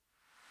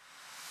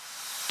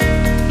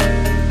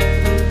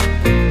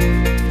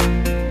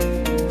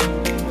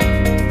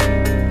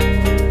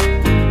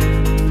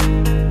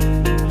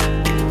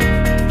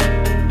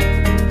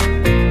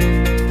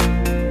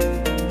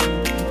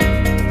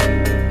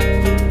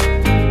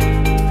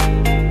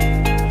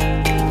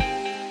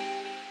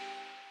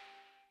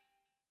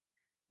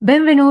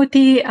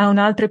Benvenuti a un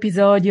altro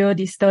episodio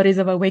di Stories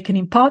of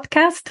Awakening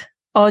Podcast.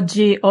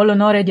 Oggi ho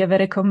l'onore di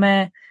avere con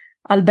me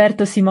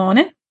Alberto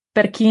Simone.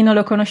 Per chi non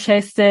lo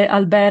conoscesse,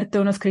 Alberto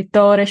è uno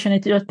scrittore,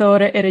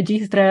 sceneggiatore e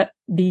regista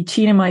di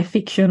cinema e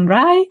fiction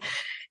Rai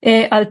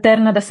e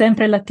alterna da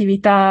sempre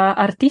l'attività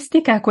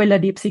artistica a quella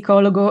di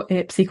psicologo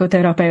e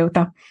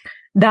psicoterapeuta.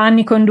 Da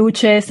anni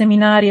conduce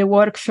seminari e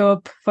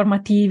workshop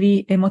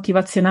formativi e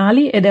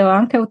motivazionali ed è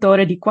anche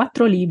autore di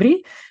 4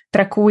 libri,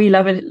 tra cui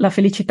la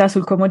felicità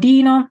sul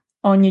comodino,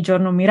 Ogni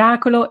giorno un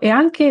miracolo e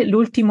anche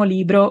l'ultimo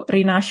libro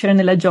Rinascere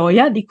nella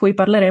Gioia, di cui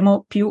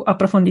parleremo più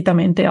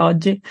approfonditamente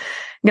oggi.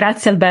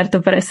 Grazie Alberto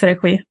per essere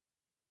qui.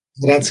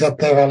 Grazie a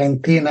te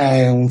Valentina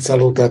e un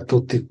saluto a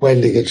tutti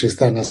quelli che ci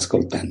stanno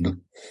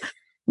ascoltando.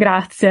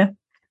 Grazie.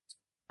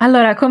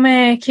 Allora,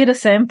 come chiedo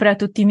sempre a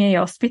tutti i miei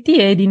ospiti,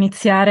 è di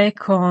iniziare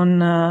con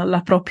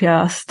la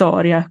propria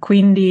storia,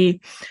 quindi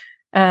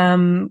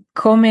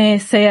come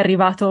sei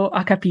arrivato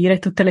a capire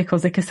tutte le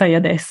cose che sai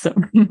adesso?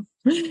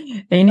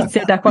 E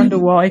inizia da quando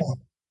vuoi.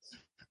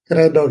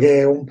 Credo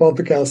che un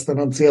podcast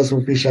non sia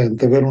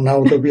sufficiente per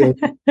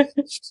un'autobiografia,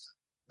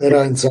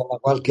 però insomma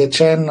qualche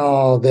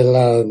cenno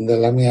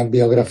della mia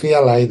biografia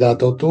l'hai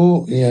dato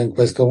tu. Io in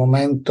questo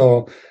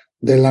momento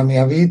della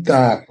mia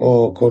vita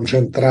ho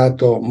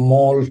concentrato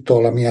molto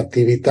la mia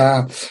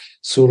attività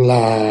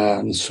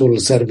sul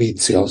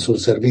servizio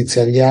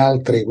agli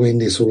altri,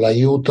 quindi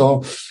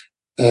sull'aiuto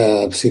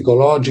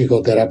psicologico,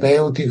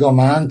 terapeutico,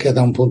 ma anche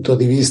da un punto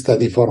di vista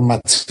di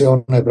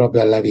formazione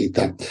proprio alla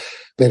vita,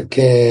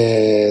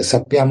 perché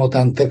sappiamo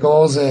tante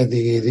cose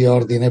di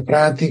ordine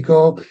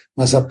pratico,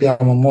 ma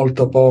sappiamo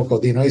molto poco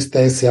di noi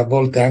stessi, a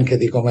volte anche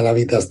di come la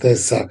vita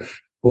stessa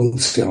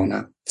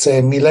funziona.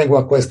 Se mi leggo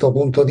a questo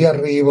punto di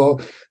arrivo,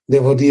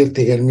 devo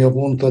dirti che il mio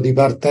punto di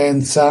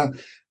partenza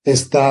è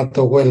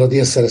stato quello di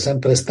essere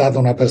sempre stata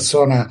una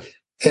persona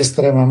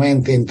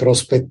estremamente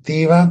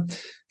introspettiva.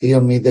 Io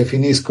mi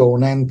definisco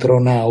un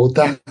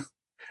entronauta,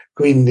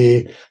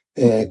 quindi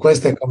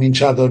questo è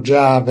cominciato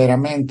già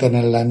veramente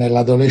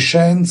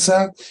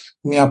nell'adolescenza,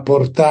 mi ha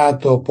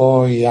portato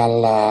poi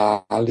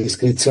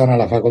all'iscrizione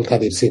alla facoltà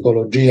di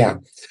psicologia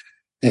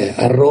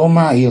a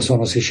Roma. Io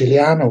sono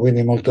siciliano,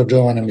 quindi molto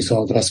giovane mi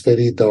sono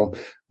trasferito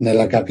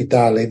nella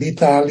capitale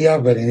d'Italia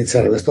per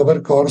iniziare questo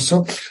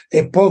percorso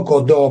e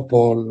poco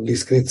dopo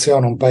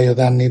l'iscrizione, un paio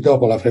d'anni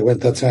dopo la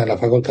frequentazione della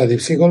facoltà di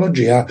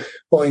psicologia,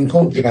 ho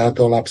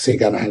incontrato la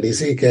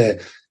psicanalisi, che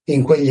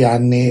in quegli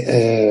anni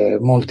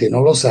molti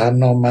non lo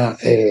sanno, ma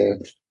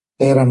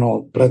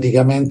erano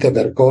praticamente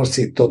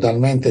percorsi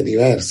totalmente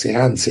diversi,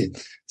 anzi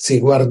si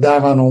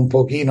guardavano un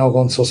pochino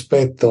con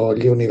sospetto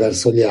gli uni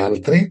verso gli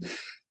altri,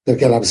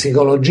 perché la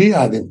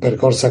psicologia è un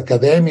percorso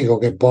accademico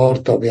che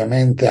porta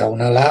ovviamente a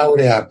una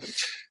laurea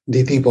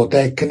di tipo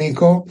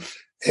tecnico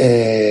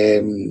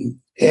e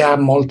ha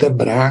molte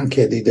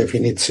branche di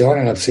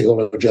definizione, la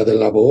psicologia del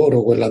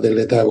lavoro, quella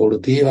dell'età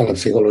evolutiva, la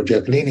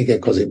psicologia clinica e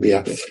così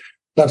via.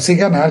 La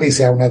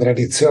psicanalisi ha una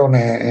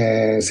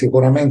tradizione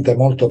sicuramente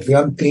molto più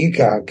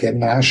antica, che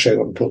nasce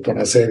con tutta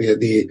una serie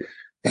di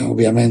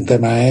ovviamente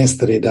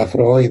maestri, da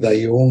Freud a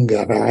Jung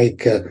a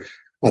Reich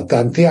a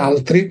tanti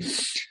altri,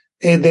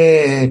 ed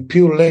è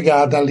più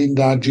legata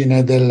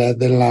all'indagine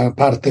della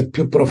parte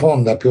più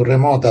profonda, più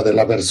remota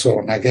della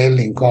persona, che è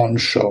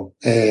l'inconscio.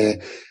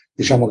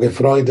 Diciamo che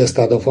Freud è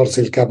stato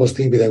forse il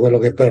capostipite, quello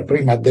che per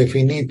prima ha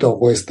definito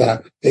questa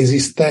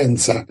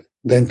esistenza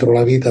dentro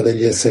la vita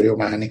degli esseri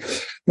umani,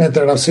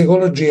 mentre la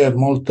psicologia è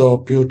molto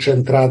più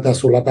centrata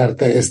sulla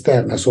parte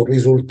esterna, sul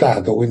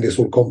risultato, quindi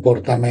sul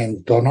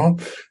comportamento, no?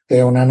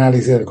 È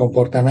un'analisi del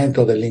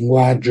comportamento, del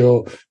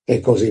linguaggio e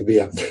così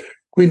via.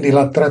 Quindi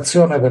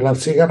l'attrazione per la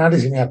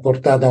psicanalisi mi ha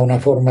portato a una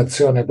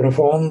formazione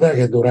profonda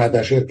che è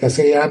durata circa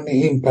 6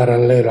 anni in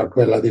parallelo a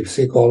quella di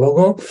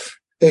psicologo,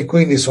 e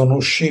quindi sono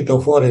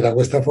uscito fuori da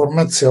questa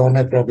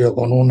formazione proprio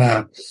con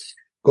una,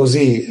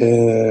 così,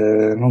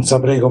 non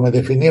saprei come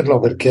definirlo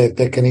perché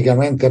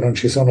tecnicamente non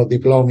ci sono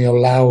diplomi o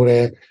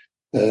lauree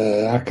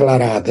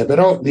acclarate,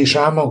 però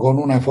diciamo con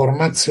una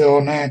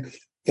formazione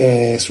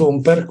su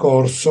un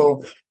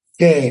percorso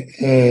che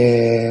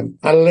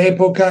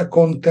all'epoca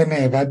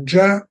conteneva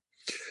già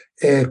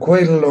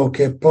quello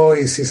che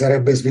poi si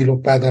sarebbe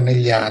sviluppato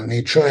negli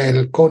anni, cioè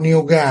il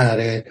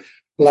coniugare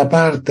la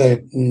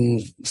parte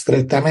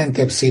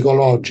strettamente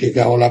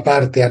psicologica o la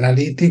parte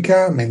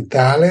analitica,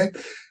 mentale,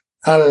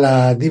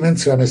 alla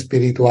dimensione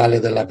spirituale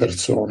della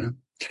persona.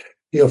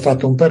 Io ho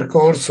fatto un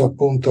percorso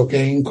appunto che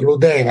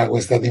includeva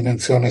questa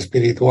dimensione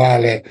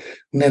spirituale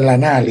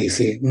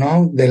nell'analisi,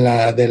 no?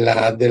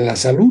 della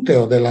salute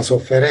o della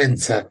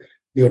sofferenza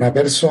di una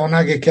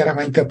persona, che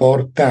chiaramente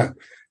porta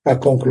a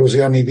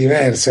conclusioni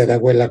diverse da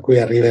quella a cui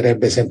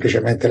arriverebbe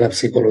semplicemente la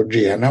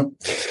psicologia, no?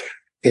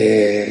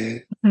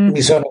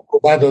 Mi sono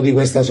occupato di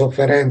questa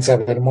sofferenza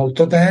per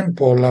molto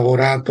tempo, ho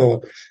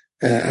lavorato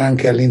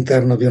anche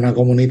all'interno di una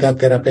comunità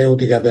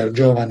terapeutica per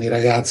giovani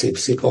ragazzi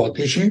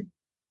psicotici,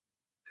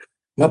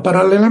 ma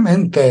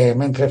parallelamente,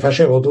 mentre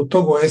facevo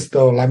tutto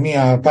questo, la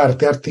mia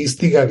parte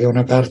artistica, che è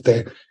una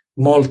parte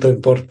molto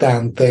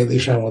importante,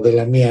 diciamo,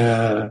 della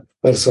mia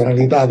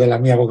personalità, della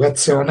mia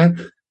vocazione,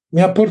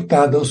 mi ha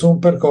portato su un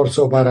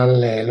percorso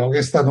parallelo, che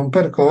è stato un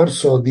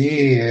percorso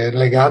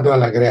legato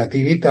alla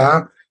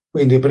creatività,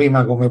 quindi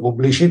prima come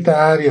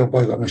pubblicitario,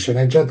 poi come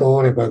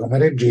sceneggiatore, poi come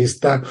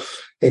regista,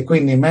 e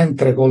quindi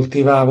mentre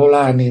coltivavo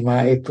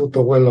l'anima e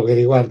tutto quello che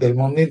riguarda il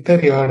mondo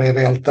interiore, in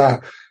realtà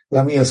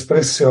la mia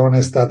espressione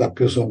è stata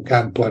più su un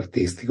campo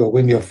artistico,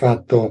 quindi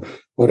ho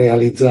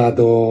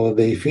realizzato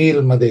dei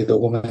film, dei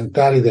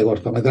documentari, dei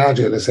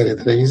cortometraggi, delle serie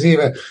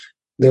televisive,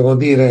 devo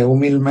dire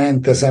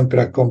umilmente sempre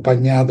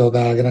accompagnato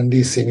da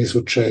grandissimi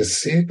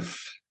successi.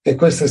 E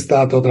questo è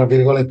stato, tra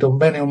virgolette, un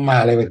bene e un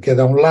male, perché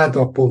da un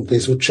lato appunto i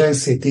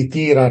successi ti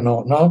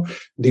tirano, no,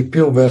 di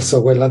più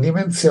verso quella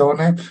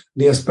dimensione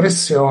di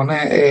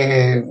espressione,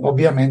 e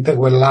ovviamente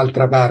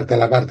quell'altra parte,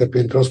 la parte più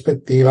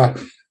introspettiva,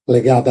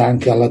 legata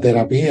anche alla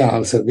terapia,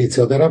 al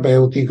servizio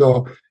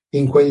terapeutico,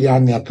 in quegli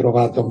anni ha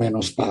trovato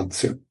meno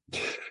spazio.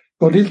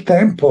 Con il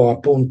tempo,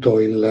 appunto,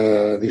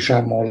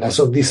 diciamo, la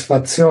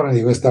soddisfazione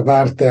di questa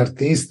parte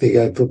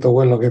artistica e tutto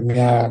quello che mi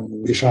ha,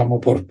 diciamo,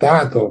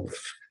 portato,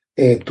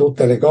 e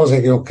tutte le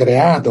cose che ho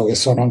creato, che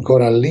sono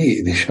ancora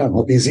lì,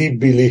 diciamo,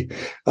 visibili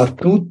a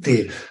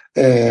tutti,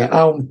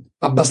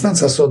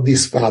 abbastanza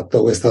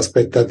soddisfatto questa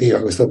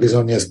aspettativa, questo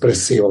bisogno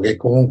espressivo che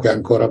comunque è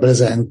ancora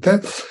presente,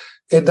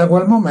 e da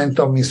quel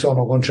momento mi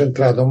sono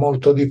concentrato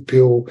molto di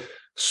più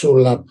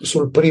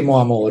sul primo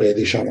amore,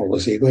 diciamo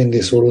così,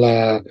 quindi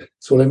sulle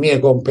mie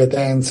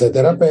competenze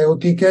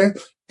terapeutiche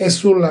e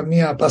sulla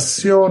mia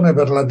passione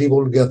per la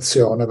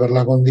divulgazione, per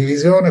la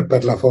condivisione e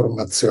per la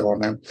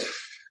formazione.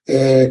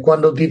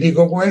 Quando ti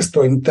dico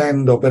questo,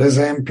 intendo per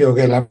esempio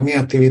che la mia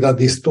attività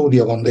di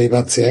studio con dei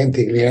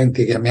pazienti,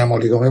 clienti,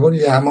 chiamiamoli come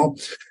vogliamo,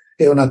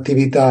 è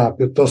un'attività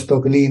piuttosto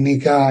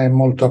clinica e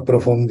molto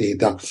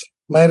approfondita.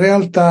 Ma in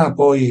realtà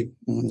poi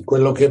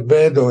quello che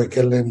vedo è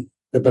che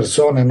le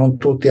persone, non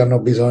tutti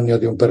hanno bisogno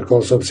di un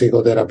percorso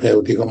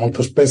psicoterapeutico.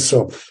 Molto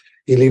spesso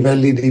i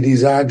livelli di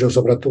disagio,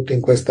 soprattutto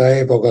in questa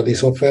epoca di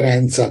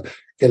sofferenza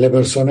che le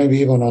persone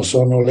vivono,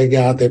 sono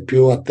legate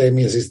più a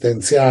temi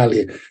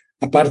esistenziali,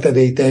 a parte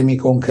dei temi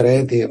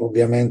concreti,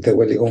 ovviamente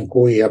quelli con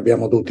cui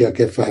abbiamo tutti a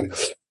che fare.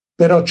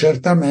 Però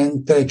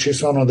certamente ci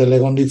sono delle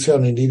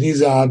condizioni di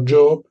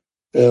disagio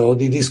o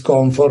di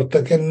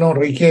discomfort che non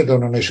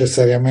richiedono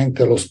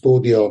necessariamente lo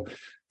studio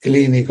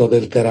clinico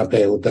del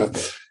terapeuta.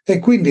 E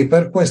quindi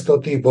per questo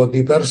tipo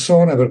di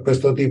persone, per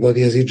questo tipo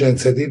di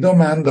esigenze e di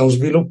domanda, ho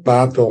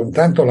sviluppato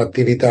intanto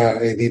l'attività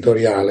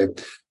editoriale,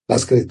 la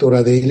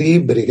scrittura dei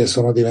libri che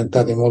sono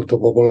diventati molto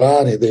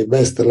popolari, dei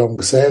best long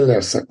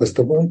sellers a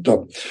questo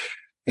punto,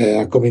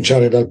 a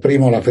cominciare dal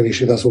primo, La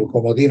felicità sul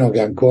comodino,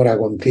 che ancora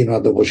continua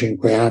dopo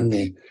 5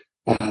 anni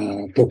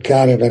a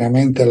toccare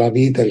veramente la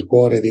vita e il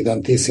cuore di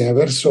tantissime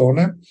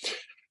persone.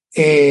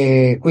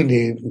 E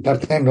quindi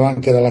partendo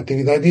anche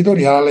dall'attività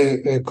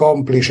editoriale,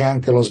 complice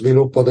anche lo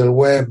sviluppo del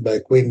web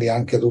e quindi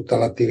anche tutta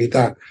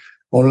l'attività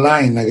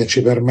online che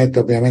ci permette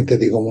ovviamente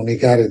di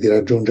comunicare e di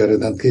raggiungere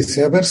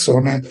tantissime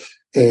persone,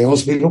 ho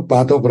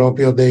sviluppato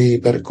proprio dei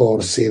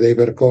percorsi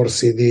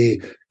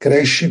di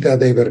crescita,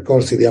 dei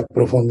percorsi di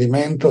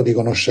approfondimento, di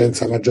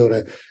conoscenza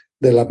maggiore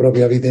della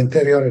propria vita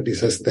interiore e di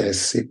se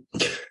stessi.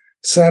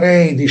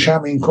 Sarei,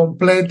 diciamo,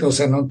 incompleto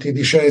se non ti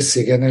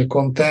dicessi che nel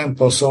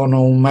contempo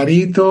sono un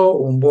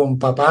marito, un buon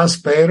papà,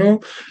 spero,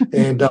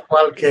 e da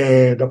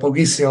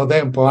pochissimo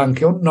tempo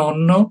anche un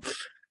nonno,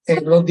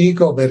 e lo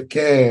dico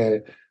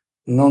perché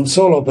non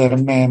solo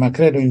per me, ma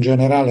credo in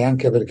generale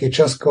anche per chi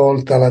ci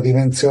ascolta, la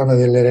dimensione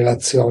delle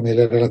relazioni,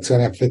 le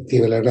relazioni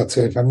affettive, le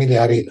relazioni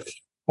familiari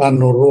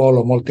hanno un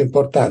ruolo molto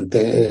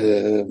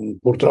importante,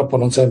 purtroppo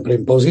non sempre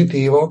in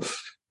positivo,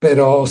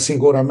 però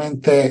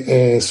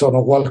sicuramente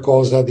sono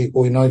qualcosa di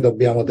cui noi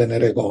dobbiamo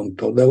tenere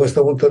conto. Da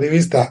questo punto di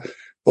vista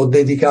ho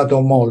dedicato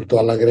molto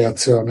alla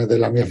creazione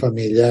della mia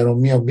famiglia, era un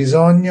mio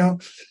bisogno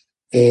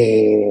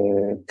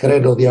e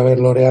credo di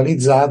averlo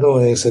realizzato,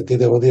 e se ti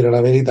devo dire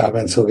la verità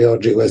penso che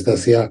oggi questa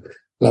sia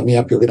la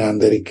mia più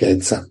grande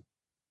ricchezza.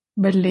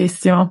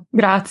 Bellissimo,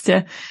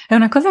 grazie. È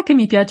una cosa che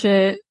mi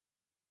piace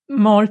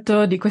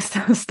molto di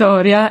questa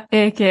storia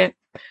è che,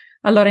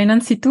 allora,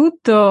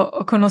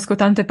 innanzitutto conosco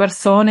tante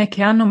persone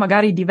che hanno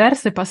magari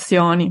diverse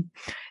passioni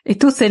e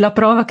tu sei la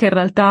prova che in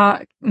realtà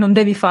non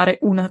devi fare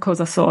una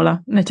cosa sola,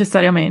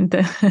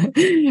 necessariamente.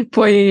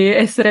 Puoi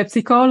essere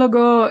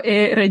psicologo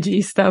e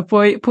regista,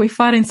 puoi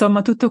fare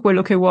insomma tutto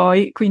quello che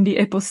vuoi, quindi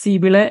è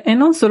possibile. E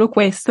non solo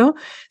questo,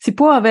 si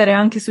può avere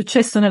anche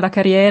successo nella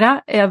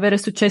carriera e avere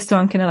successo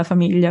anche nella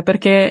famiglia,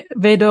 perché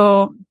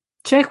vedo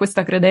c'è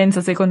questa credenza,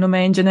 secondo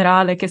me, in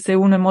generale, che se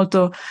uno è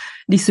molto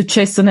di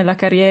successo nella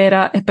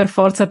carriera è per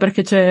forza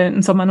perché c'è,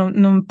 insomma,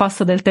 non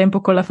passa del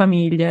tempo con la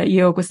famiglia.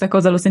 Io questa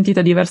cosa l'ho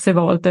sentita diverse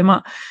volte, ma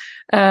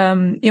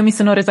io mi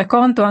sono resa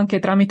conto anche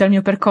tramite il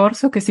mio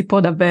percorso che si può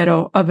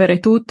davvero avere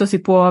tutto, si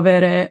può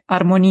avere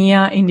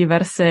armonia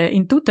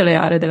in tutte le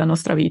aree della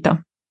nostra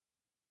vita.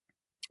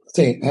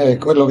 Sì,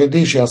 quello che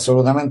dici è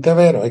assolutamente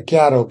vero. È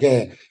chiaro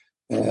che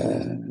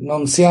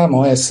non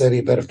siamo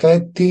esseri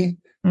perfetti,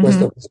 Mhm.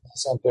 Questo bisogna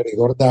sempre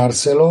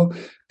ricordarselo.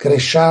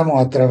 Cresciamo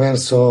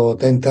attraverso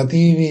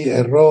tentativi,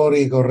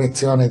 errori,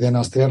 correzione dei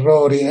nostri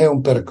errori, è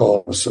un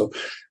percorso.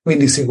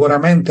 Quindi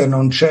sicuramente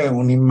non c'è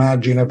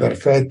un'immagine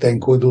perfetta in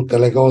cui tutte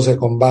le cose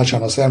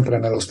combaciano sempre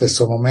nello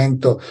stesso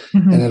momento e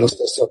Mhm. nello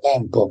stesso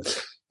tempo.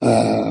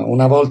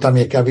 Una volta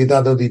mi è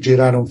capitato di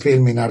girare un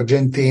film in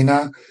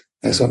Argentina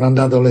e sono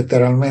andato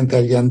letteralmente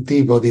agli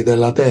antipodi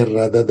della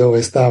terra da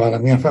dove stava la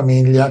mia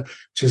famiglia,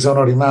 ci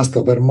sono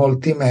rimasto per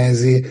molti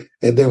mesi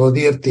e devo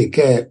dirti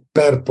che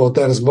per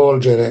poter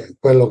svolgere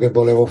quello che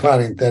volevo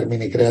fare in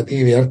termini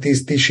creativi e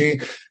artistici,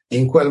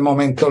 in quel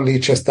momento lì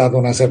c'è stata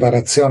una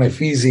separazione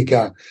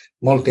fisica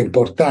molto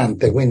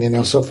importante, quindi ne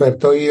ho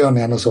sofferto io,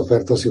 ne hanno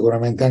sofferto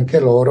sicuramente anche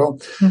loro.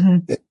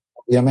 Mhm. E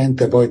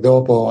ovviamente poi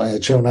dopo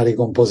c'è una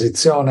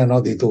ricomposizione, no,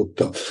 di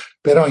tutto,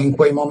 però in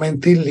quei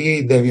momenti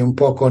lì devi un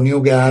po'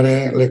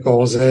 coniugare le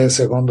cose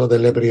secondo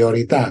delle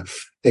priorità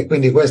e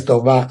quindi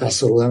questo va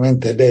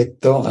assolutamente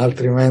detto,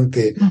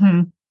 altrimenti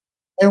Mhm.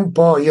 è un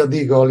po', io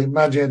dico,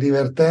 l'immagine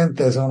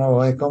divertente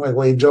è come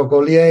quei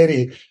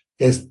giocolieri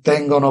che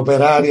tengono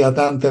per aria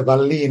tante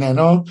palline,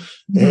 no?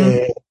 Mhm.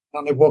 E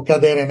non ne può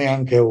cadere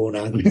neanche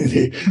una,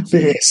 quindi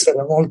devi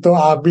essere molto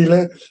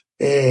abile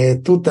e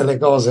tutte le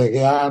cose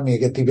che ami,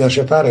 che ti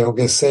piace fare o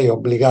che sei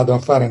obbligato a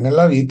fare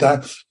nella vita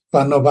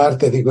fanno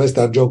parte di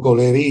questa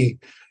giocoleria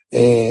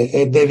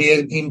e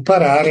devi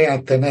imparare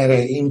a tenere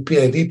in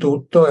piedi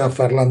tutto e a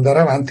farlo andare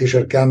avanti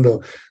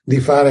cercando di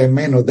fare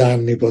meno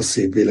danni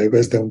possibile.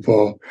 Questa è un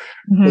po'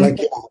 la Mhm.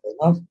 chiave,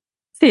 no?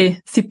 Sì,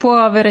 si può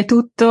avere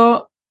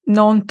tutto,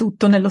 non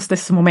tutto nello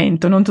stesso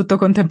momento, non tutto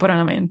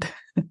contemporaneamente.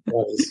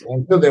 Bravissimo.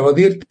 In più devo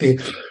dirti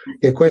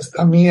che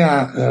questa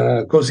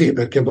mia, così,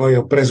 perché poi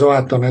ho preso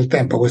atto nel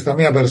tempo, questa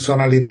mia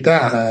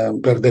personalità,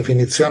 per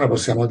definizione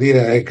possiamo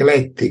dire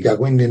eclettica,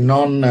 quindi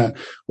non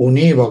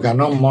univoca,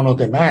 non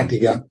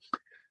monotematica.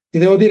 Ti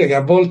devo dire che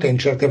a volte in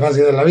certe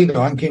fasi della vita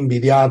ho anche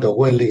invidiato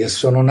quelli che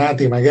sono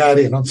nati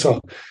magari, non so,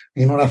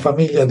 in una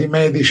famiglia di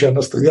medici,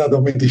 hanno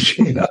studiato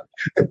medicina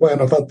e poi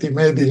hanno fatto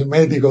il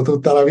medico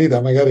tutta la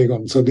vita, magari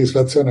con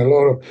soddisfazione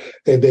loro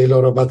e dei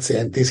loro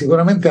pazienti.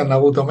 Sicuramente hanno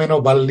avuto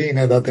meno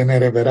palline da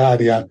tenere per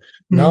aria,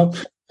 Mm. no?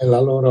 Nella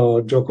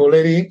loro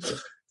giocoleria,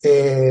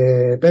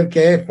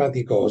 perché è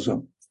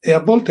faticoso. E a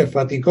volte è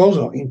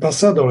faticoso, in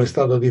passato lo è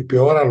stato di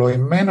più, ora lo è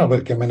meno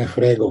perché me ne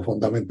frego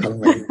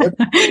fondamentalmente.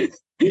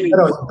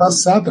 Però in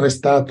passato è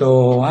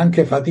stato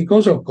anche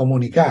faticoso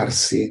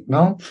comunicarsi,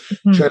 no?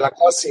 Mm. Cioè la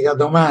classica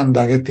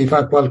domanda che ti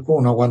fa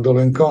qualcuno quando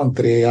lo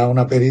incontri a un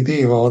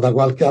aperitivo o da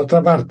qualche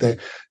altra parte,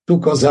 tu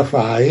cosa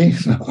fai?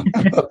 No?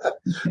 Allora,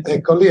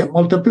 ecco, lì è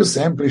molto più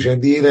semplice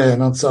dire,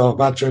 non so,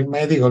 faccio il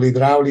medico,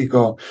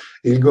 l'idraulico,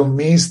 il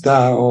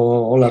gommista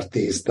o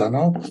l'artista,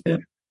 no?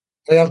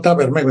 In realtà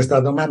per me questa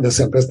domanda è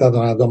sempre stata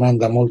una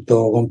domanda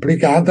molto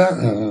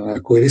complicata, a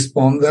cui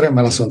rispondere,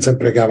 me la sono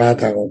sempre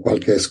cavata con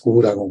qualche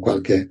scura, con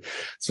qualche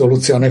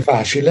soluzione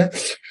facile,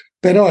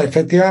 però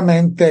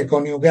effettivamente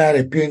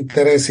coniugare più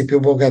interessi, più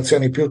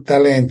vocazioni, più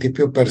talenti,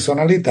 più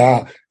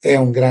personalità è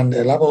un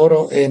grande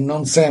lavoro e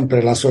non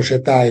sempre la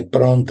società è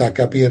pronta a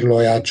capirlo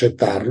e a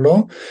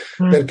accettarlo,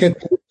 Mm. perché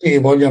tutti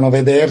vogliono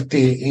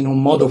vederti in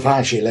un modo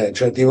facile,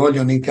 cioè ti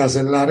vogliono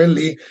incasellare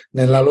lì,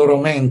 nella loro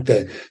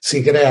mente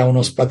si crea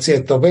uno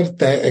spazietto per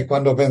te e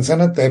quando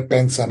pensano a te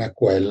pensano a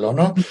quello,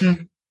 no? Mm.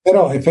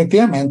 Però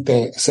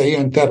effettivamente se io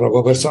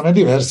interrogo persone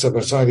diverse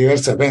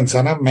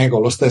pensano a me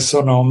con lo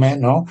stesso nome,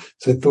 no?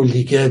 Se tu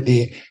gli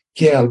chiedi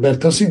chi è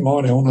Alberto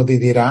Simone, uno ti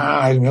dirà,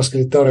 ah, il mio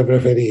scrittore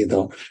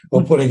preferito,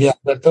 oppure chi è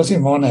Alberto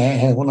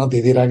Simone, uno ti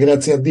dirà,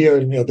 grazie a Dio, è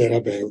il mio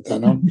terapeuta,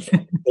 no?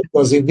 E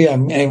così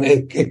via,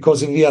 e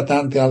così via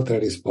tante altre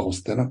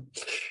risposte, no?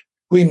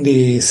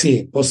 Quindi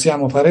sì,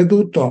 possiamo fare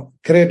tutto.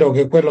 Credo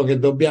che quello che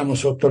dobbiamo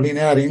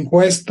sottolineare in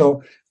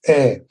questo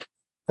è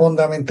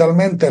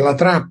fondamentalmente la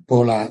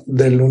trappola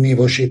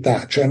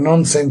dell'univocità, cioè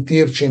non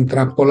sentirci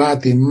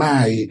intrappolati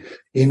mai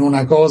in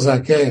una cosa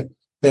che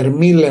per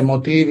mille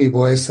motivi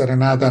può essere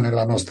nata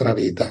nella nostra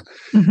vita.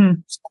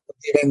 Mhm.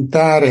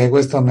 Diventare,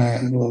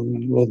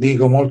 lo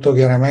dico molto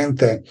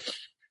chiaramente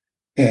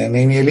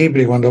nei miei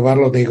libri quando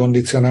parlo dei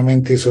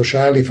condizionamenti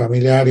sociali,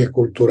 familiari e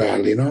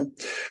culturali, no?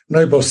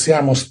 Noi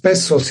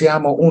spesso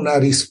siamo una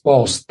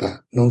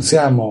risposta, non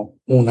siamo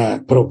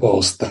una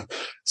proposta,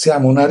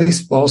 siamo una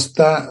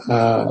risposta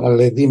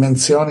alle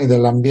dimensioni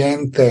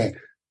dell'ambiente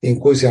in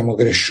cui siamo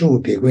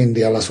cresciuti,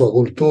 quindi alla sua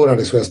cultura,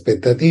 alle sue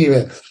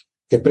aspettative,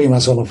 che prima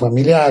sono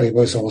familiari,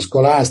 poi sono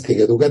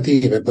scolastiche,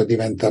 educative, poi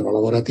diventano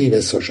lavorative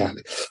e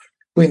sociali.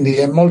 Quindi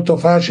è molto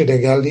facile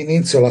che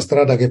all'inizio la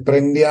strada che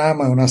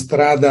prendiamo è una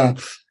strada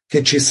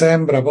che ci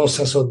sembra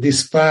possa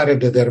soddisfare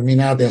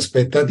determinate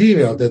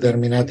aspettative o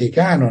determinati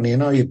canoni.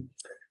 Noi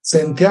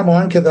sentiamo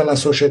anche dalla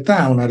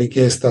società una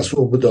richiesta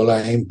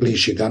subdola e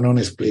implicita, non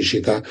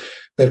esplicita,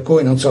 per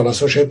cui non so, la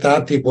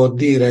società ti può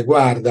dire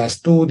guarda,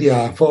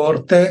 studia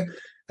forte,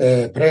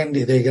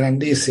 prendi dei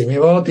grandissimi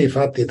voti,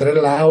 fatti 3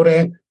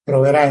 lauree,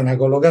 troverai una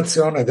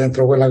collocazione,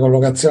 dentro quella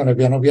collocazione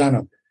piano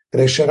piano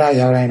crescerai,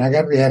 avrai una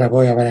carriera,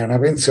 poi avrai una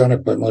pensione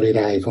e poi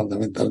morirai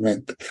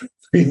fondamentalmente.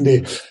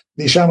 Quindi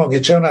diciamo che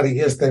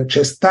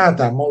c'è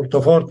stata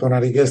molto forte una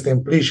richiesta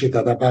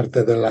implicita da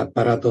parte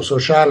dell'apparato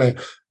sociale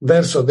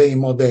verso dei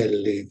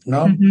modelli,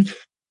 no? Mhm.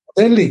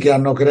 Modelli che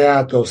hanno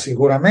creato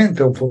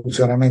sicuramente un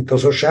funzionamento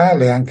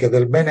sociale, anche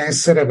del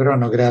benessere, però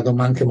hanno creato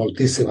anche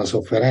moltissima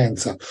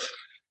sofferenza.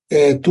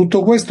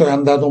 Tutto questo è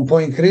andato un po'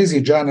 in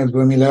crisi già nel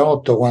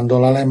 2008, quando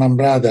la Lehman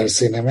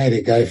Brothers in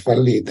America è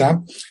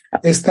fallita.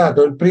 È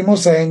stato il primo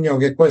segno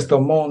che questo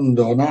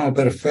mondo, no,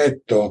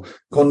 perfetto,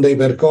 con dei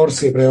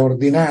percorsi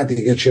preordinati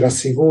che ci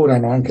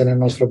rassicurano anche nel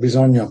nostro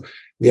bisogno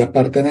di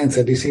appartenenza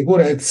e di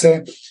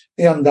sicurezze,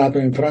 è andato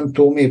in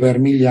frantumi per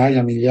migliaia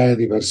e migliaia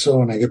di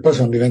persone, che poi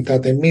sono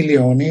diventate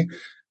milioni,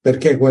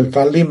 perché quel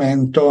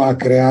fallimento ha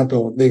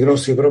creato dei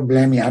grossi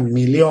problemi a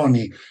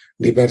milioni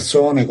di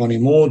persone con i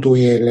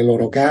mutui e le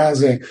loro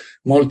case.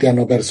 Molti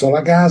hanno perso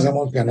la casa,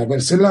 molti hanno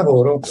perso il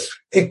lavoro,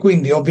 e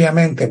quindi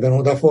ovviamente è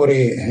venuta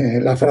fuori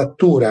la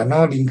frattura,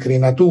 no?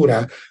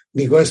 L'incrinatura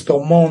di questo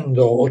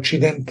mondo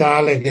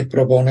occidentale che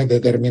propone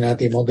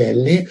determinati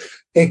modelli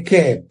e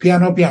che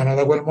piano piano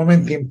da quel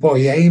momento in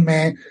poi,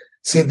 ahimè,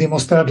 si è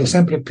dimostrato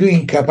sempre più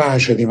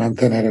incapace di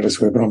mantenere le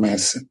sue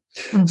promesse.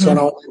 Mhm. Sono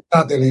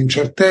aumentate le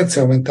incertezze,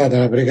 è aumentata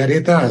la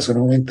precarietà, sono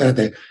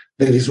aumentate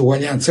le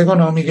disuguaglianze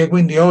economiche,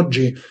 quindi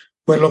oggi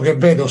quello che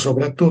vedo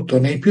soprattutto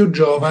nei più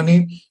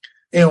giovani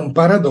è un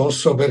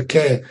paradosso,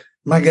 perché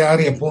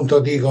magari appunto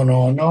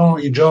dicono no,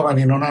 i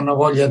giovani non hanno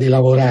voglia di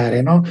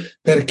lavorare, no?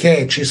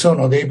 Perché ci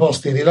sono dei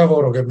posti di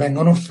lavoro che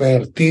vengono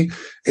offerti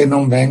e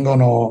non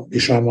vengono,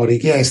 diciamo,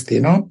 richiesti,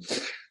 no?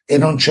 E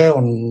non c'è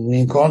un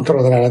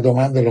incontro tra la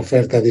domanda e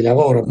l'offerta di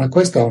lavoro, ma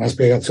questa è una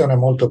spiegazione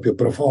molto più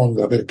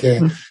profonda, perché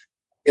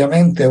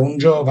ovviamente un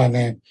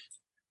giovane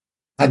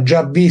ha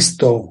già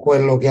visto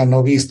quello che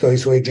hanno visto i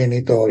suoi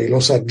genitori, lo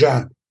sa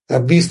già, ha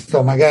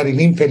visto magari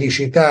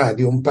l'infelicità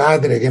di un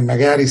padre che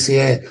magari si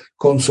è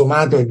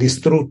consumato e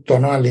distrutto,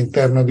 no,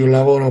 all'interno di un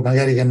lavoro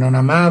magari che non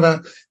amava,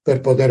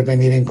 per poter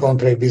venire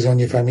incontro ai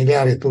bisogni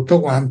familiari e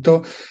tutto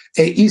quanto,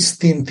 e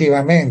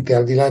istintivamente,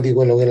 al di là di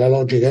quello che la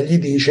logica gli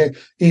dice,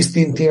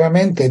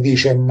 istintivamente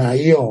dice: ma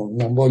io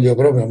non voglio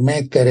proprio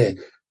mettere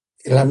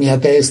la mia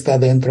testa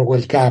dentro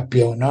quel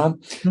cappio, no?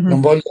 Non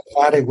Mhm. voglio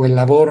fare quel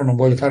lavoro, non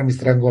voglio farmi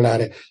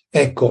strangolare.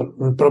 Ecco,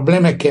 il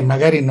problema è che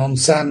magari non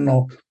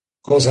sanno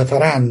cosa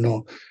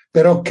faranno,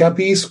 però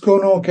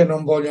capiscono che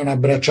non vogliono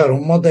abbracciare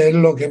un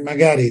modello che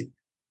magari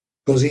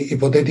così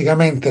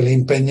ipoteticamente li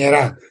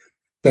impegnerà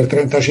per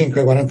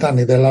 35-40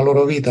 anni della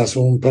loro vita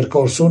su un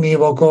percorso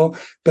univoco,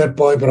 per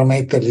poi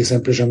promettergli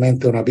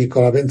semplicemente una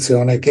piccola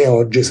pensione che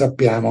oggi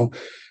sappiamo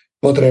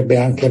potrebbe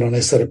anche non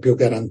essere più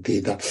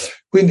garantita.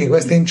 Quindi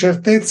questa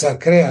incertezza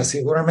crea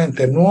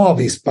sicuramente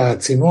nuovi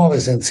spazi, nuove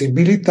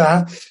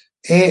sensibilità,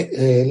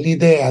 e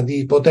l'idea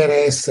di poter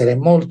essere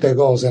molte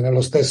cose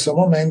nello stesso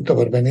momento,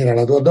 per venire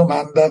alla tua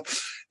domanda,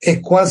 è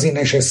quasi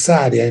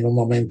necessaria in un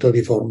momento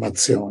di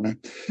formazione.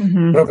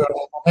 Mhm. Proprio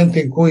nel momento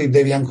in cui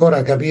devi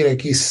ancora capire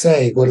chi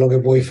sei, quello che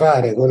vuoi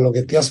fare, quello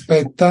che ti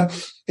aspetta,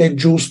 è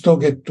giusto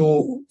che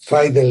tu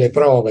fai delle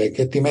prove,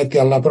 che ti metti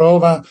alla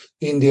prova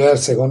in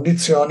diverse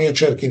condizioni e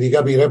cerchi di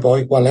capire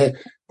poi qual è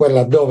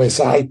quella dove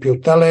sai più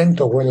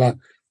talento, quella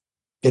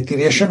che ti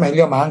riesce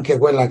meglio, ma anche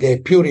quella che è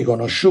più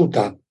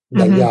riconosciuta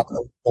dagli Mhm. altri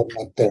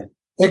intorno a te.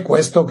 E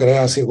questo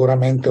crea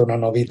sicuramente una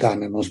novità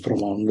nel nostro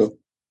mondo.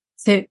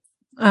 Sì,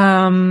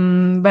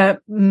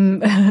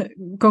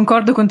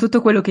 concordo con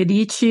tutto quello che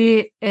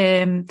dici.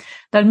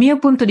 Dal mio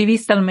punto di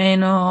vista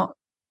almeno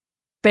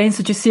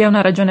penso ci sia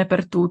una ragione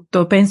per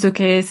tutto. Penso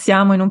che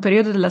siamo in un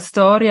periodo della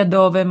storia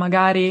dove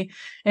magari,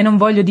 e non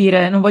voglio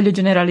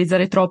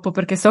generalizzare troppo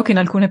perché so che in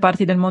alcune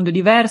parti del mondo è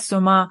diverso,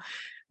 ma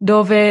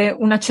dove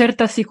una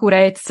certa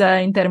sicurezza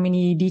in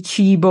termini di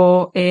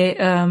cibo e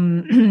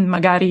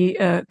magari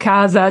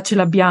casa ce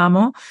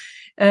l'abbiamo.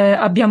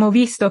 Abbiamo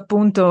visto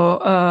appunto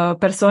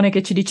persone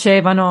che ci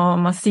dicevano: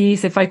 ma sì,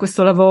 se fai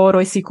questo lavoro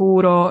è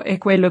sicuro e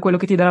quello è quello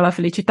che ti darà la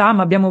felicità,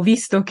 ma abbiamo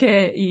visto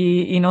che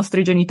i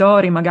nostri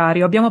genitori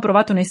magari, o abbiamo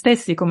provato noi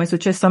stessi, come è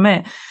successo a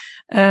me,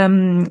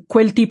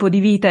 quel tipo di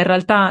vita in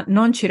realtà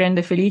non ci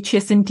rende felici, e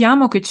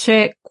sentiamo che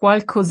c'è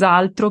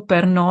qualcos'altro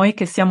per noi,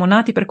 che siamo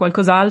nati per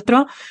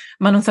qualcos'altro,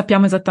 ma non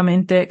sappiamo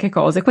esattamente che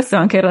cosa. E questo è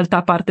anche in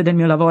realtà parte del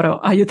mio lavoro: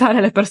 aiutare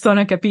le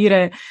persone a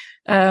capire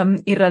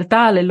in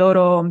realtà le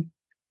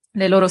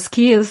loro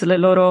skills, le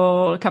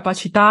loro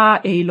capacità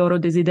e i loro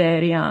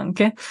desideri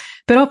anche.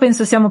 Però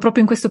penso siamo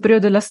proprio in questo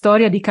periodo della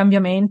storia di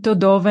cambiamento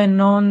dove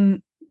non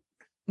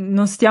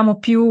stiamo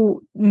più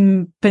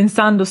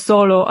pensando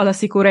solo alla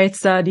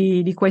sicurezza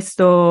di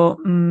questo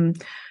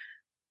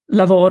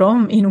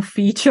lavoro in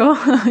ufficio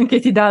che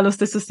ti dà lo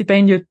stesso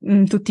stipendio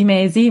tutti i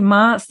mesi,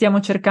 ma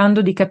stiamo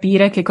cercando di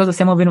capire che cosa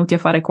siamo venuti a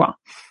fare qua.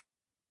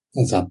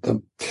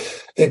 Esatto.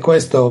 E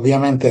questo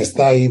ovviamente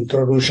stai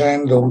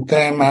introducendo un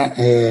tema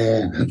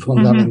Mhm.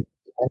 fondamentale,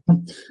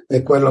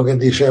 è quello che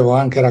dicevo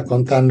anche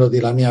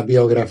raccontandoti la mia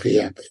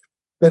biografia,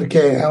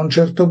 perché a un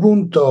certo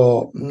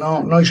punto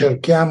no, noi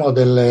cerchiamo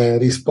delle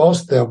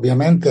risposte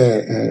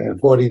ovviamente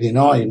fuori di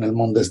noi, nel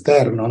mondo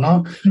esterno,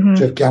 no? Mhm.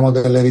 Cerchiamo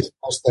delle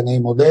risposte nei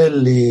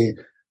modelli,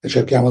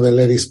 cerchiamo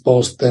delle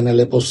risposte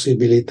nelle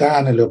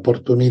possibilità, nelle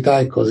opportunità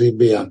e così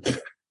via.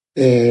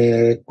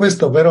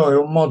 Questo però è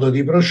un modo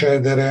di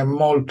procedere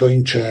molto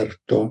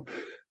incerto,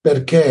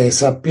 perché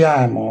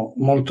sappiamo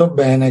molto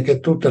bene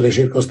che tutte le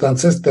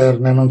circostanze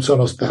esterne non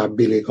sono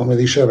stabili, come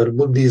diceva il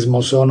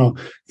buddismo, sono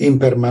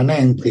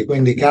impermanenti,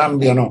 quindi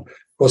cambiano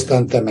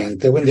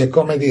costantemente. Quindi è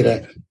come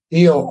dire,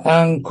 io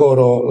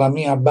ancoro la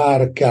mia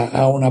barca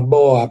a una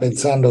boa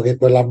pensando che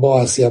quella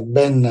boa sia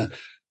ben,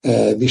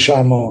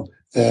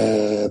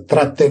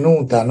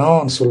 trattenuta,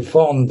 no? Sul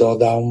fondo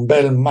da un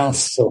bel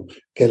masso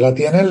che la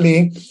tiene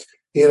lì.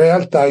 In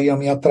realtà io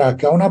mi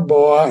attracco a una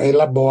boa e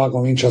la boa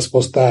comincia a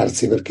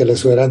spostarsi perché le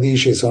sue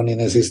radici sono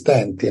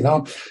inesistenti,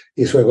 no?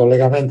 I suoi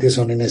collegamenti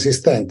sono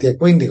inesistenti e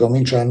quindi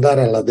comincio ad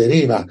andare alla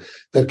deriva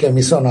perché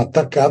mi sono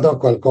attaccato a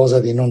qualcosa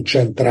di non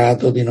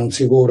centrato, di non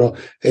sicuro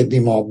e di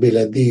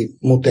mobile, di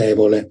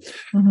mutevole.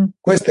 Mm-hmm.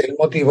 Questo è il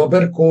motivo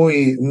per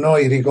cui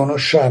noi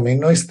riconosciamo in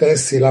noi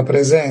stessi la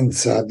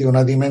presenza di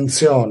una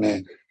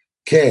dimensione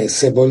che,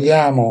 se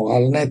vogliamo,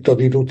 al netto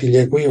di tutti gli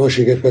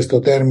equivoci che questo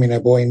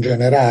termine può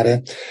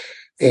ingenerare,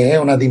 è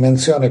una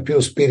dimensione più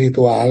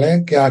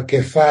spirituale che ha a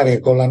che fare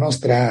con la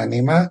nostra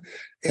anima,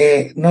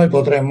 e noi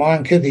potremmo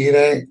anche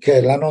dire che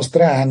la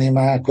nostra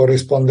anima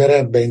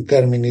corrisponderebbe in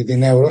termini di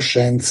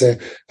neuroscienze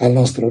al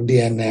nostro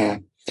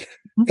DNA.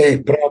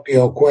 È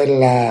proprio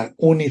quella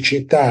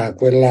unicità,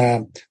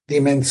 quella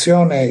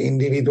dimensione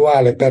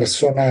individuale,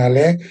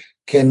 personale,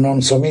 che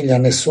non somiglia a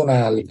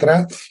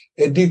nessun'altra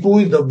e di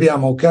cui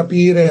dobbiamo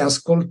capire e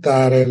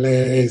ascoltare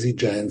le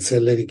esigenze e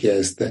le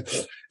richieste.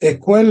 E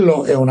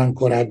quello è un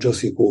ancoraggio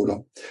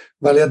sicuro.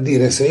 Vale a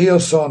dire, se io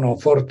sono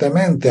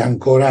fortemente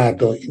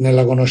ancorato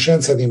nella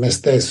conoscenza di me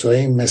stesso e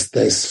in me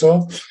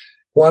stesso,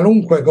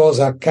 qualunque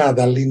cosa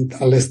accada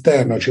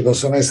all'esterno, ci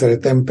possono essere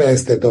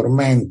tempeste,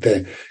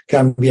 tormente,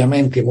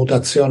 cambiamenti,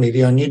 mutazioni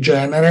di ogni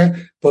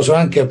genere, posso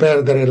anche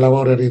perdere il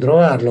lavoro e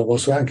ritrovarlo,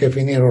 posso anche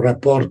finire un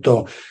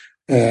rapporto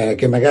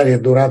che magari è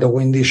durato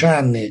 15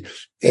 anni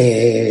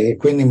e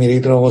quindi mi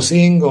ritrovo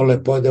single e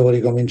poi devo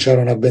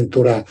ricominciare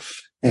un'avventura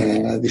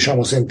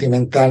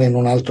sentimentale in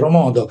un altro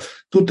modo.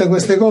 Tutte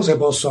queste cose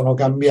possono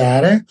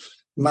cambiare,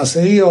 ma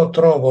se io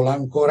trovo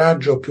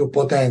l'ancoraggio più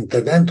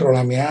potente dentro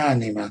la mia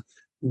anima,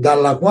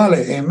 dalla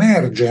quale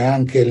emerge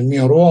anche il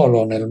mio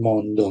ruolo nel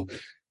mondo,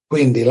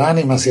 quindi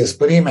l'anima si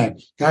esprime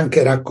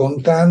anche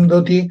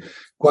raccontandoti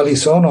quali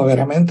sono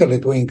veramente le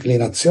tue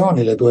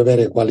inclinazioni, le tue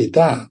vere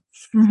qualità.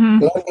 Mm-hmm.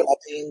 L'anima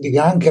ti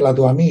indica anche la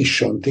tua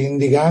mission, ti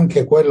indica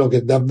anche quello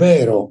che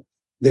davvero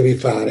devi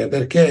fare,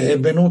 perché è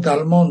venuta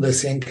al mondo e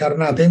si è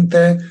incarnata in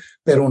te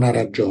per una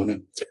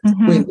ragione.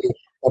 Mm-hmm. Quindi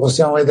la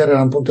possiamo vedere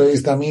da un punto di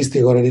vista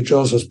mistico,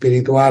 religioso,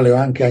 spirituale o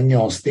anche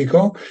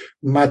agnostico,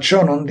 ma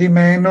ciò non di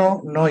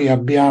meno noi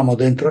abbiamo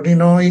dentro di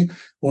noi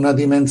una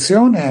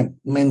dimensione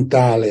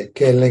mentale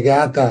che è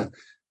legata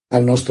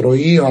al nostro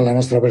io, alla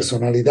nostra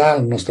personalità,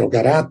 al nostro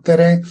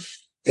carattere,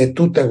 e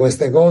tutte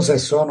queste cose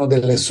sono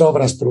delle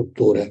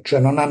sovrastrutture, cioè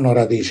non hanno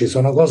radici,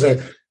 sono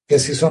cose che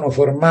si sono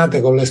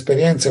formate con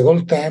l'esperienza e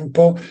col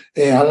tempo,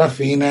 e alla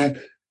fine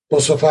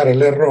posso fare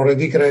l'errore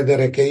di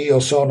credere che io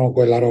sono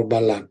quella roba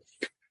là.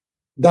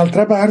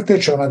 D'altra parte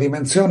c'è una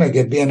dimensione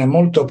che viene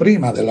molto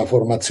prima della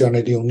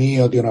formazione di un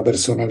io, di una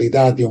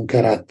personalità, di un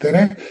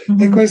carattere,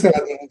 e questa è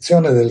la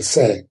dimensione del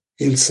sé,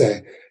 il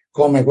sé,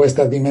 come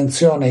questa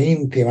dimensione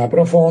intima,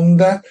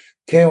 profonda,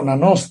 che è una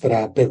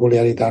nostra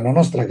peculiarità, una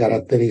nostra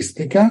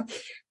caratteristica,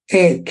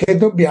 e che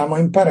dobbiamo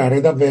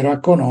imparare davvero a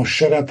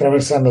conoscere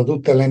attraversando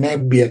tutte le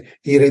nebbie,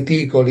 i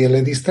reticoli e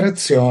le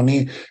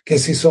distrazioni che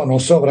si sono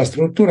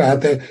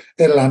sovrastrutturate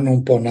e l'hanno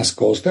un po'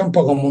 nascosto. È un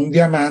po' come un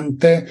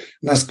diamante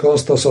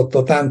nascosto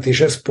sotto tanti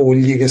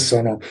cespugli che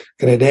sono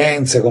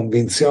credenze,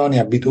 convinzioni,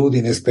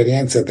 abitudini,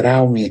 esperienze,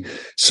 traumi,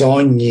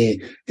 sogni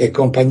e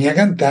compagnia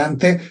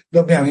cantante.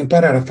 Dobbiamo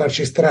imparare a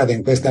farci strada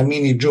in questa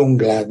mini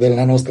giungla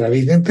della nostra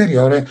vita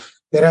interiore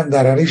per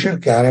andare a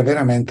ricercare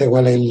veramente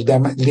qual è il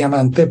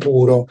diamante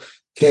puro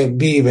che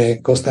vive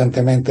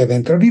costantemente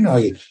dentro di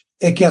noi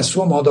e che a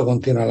suo modo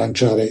continua a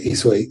lanciare i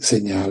suoi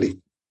segnali.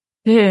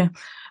 Sì.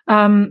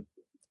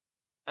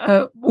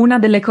 Una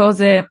delle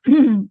cose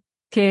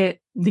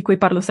di cui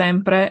parlo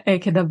sempre e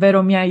che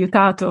davvero mi ha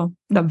aiutato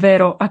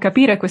davvero a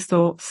capire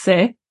questo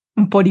sé,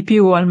 un po' di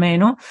più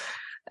almeno,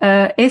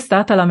 è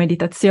stata la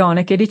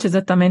meditazione, che dice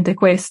esattamente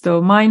questo.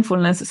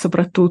 Mindfulness,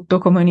 soprattutto,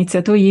 come ho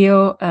iniziato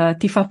io,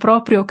 ti fa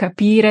proprio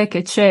capire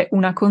che c'è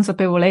una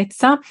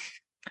consapevolezza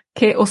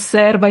che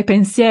osserva i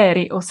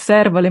pensieri,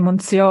 osserva le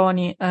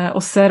emozioni,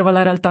 osserva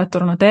la realtà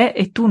attorno a te,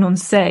 e tu non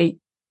sei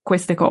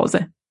queste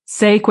cose.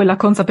 Sei quella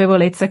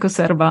consapevolezza che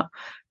osserva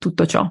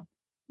tutto ciò.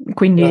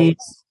 Quindi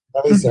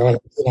Bravissima,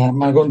 Valentina,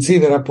 ma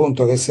considera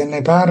appunto che se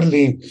ne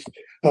parli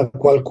a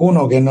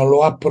qualcuno che non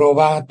lo ha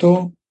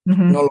provato,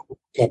 non lo può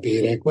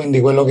capire. Quindi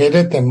quello che hai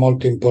detto è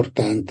molto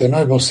importante.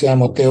 Noi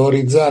possiamo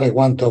teorizzare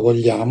quanto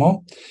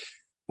vogliamo,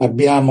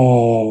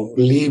 abbiamo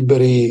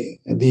libri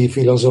di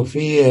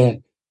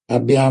filosofie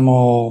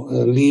abbiamo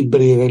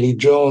libri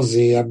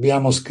religiosi,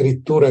 abbiamo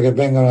scritture che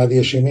vengono da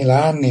 10.000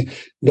 anni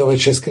dove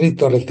c'è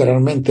scritto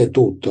letteralmente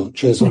tutto,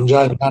 cioè sono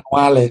già il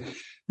manuale,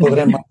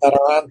 potremmo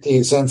andare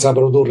avanti senza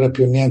produrre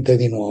più niente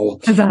di nuovo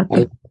a Esatto.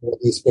 livello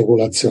di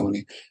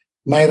speculazioni.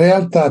 Ma in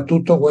realtà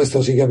tutto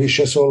questo si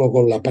capisce solo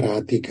con la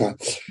pratica.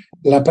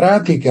 La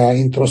pratica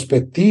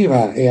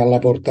introspettiva è alla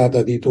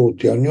portata di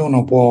tutti,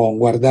 ognuno può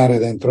guardare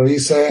dentro di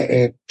sé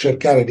e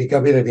cercare di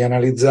capire, di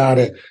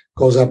analizzare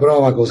cosa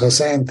prova, cosa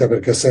sente,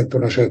 perché sente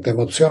una certa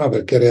emozione,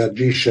 perché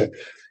reagisce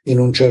in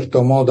un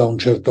certo modo a un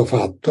certo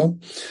fatto,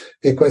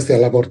 e questo è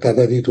alla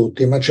portata di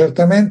tutti. Ma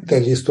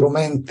certamente gli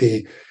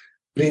strumenti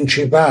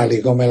principali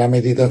come la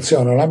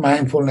meditazione o la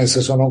mindfulness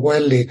sono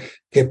quelli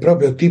che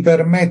proprio ti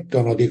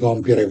permettono di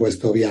compiere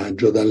questo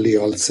viaggio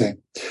dall'io al sé.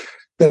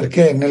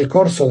 Perché nel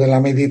corso della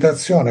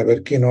meditazione,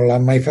 per chi non l'ha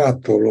mai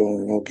fatto,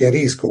 lo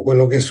chiarisco,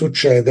 quello che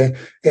succede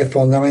è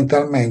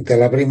fondamentalmente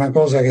la prima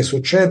cosa che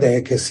succede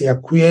è che si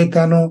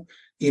acquietano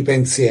i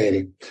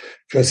pensieri,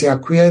 cioè si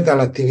acquieta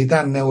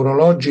l'attività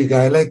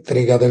neurologica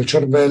elettrica del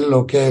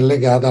cervello che è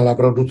legata alla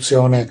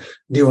produzione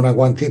di una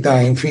quantità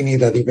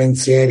infinita di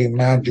pensieri,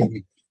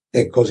 immagini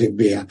e così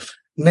via.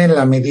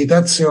 Nella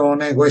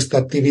meditazione questa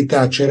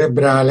attività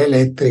cerebrale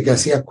elettrica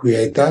si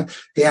acquieta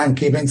e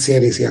anche i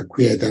pensieri si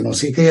acquietano,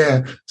 si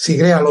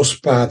crea lo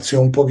spazio,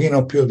 un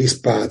pochino più di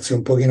spazio,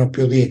 un pochino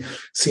più di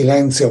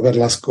silenzio per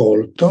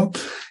l'ascolto,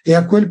 e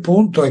a quel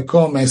punto è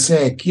come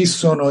se chi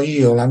sono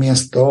io, la mia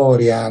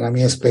storia, la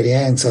mia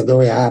esperienza,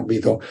 dove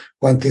abito,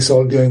 quanti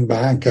soldi ho in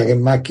banca, che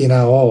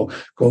macchina ho,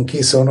 con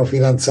chi sono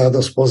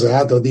fidanzato,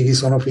 sposato, di chi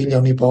sono figlio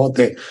o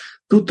nipote.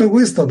 Tutto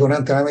questo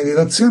durante la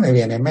meditazione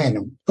viene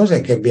meno. Cos'è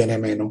che viene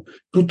meno?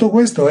 Tutto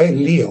questo è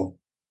l'io.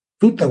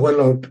 Tutto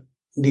quello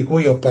di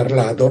cui ho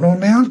parlato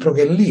non è altro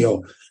che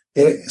l'io.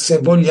 E se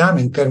vogliamo,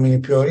 in termini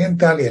più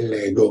orientali, è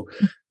l'ego.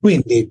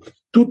 Quindi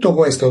tutto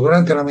questo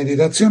durante la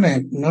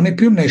meditazione non è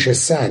più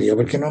necessario,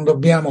 perché non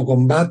dobbiamo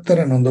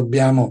combattere, non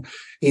dobbiamo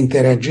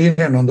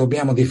interagire, non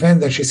dobbiamo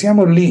difenderci.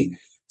 Siamo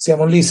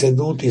lì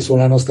seduti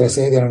sulla nostra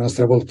sedia, la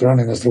nostra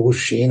poltrona, il nostro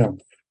cuscino,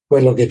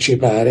 quello che ci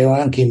pare, o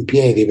anche in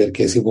piedi,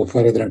 perché si può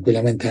fare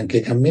tranquillamente anche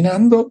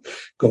camminando,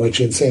 come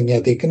ci insegna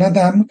Thich Nhat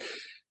Hanh,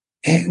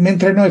 e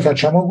mentre noi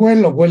facciamo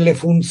quello, quelle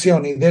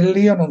funzioni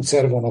dell'io non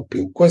servono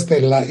più. Questo è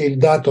il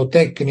dato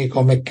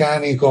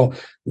tecnico-meccanico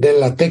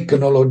della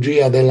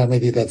tecnologia della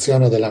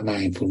meditazione, della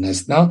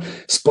mindfulness, no?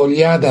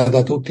 Spogliata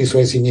da tutti i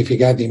suoi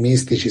significati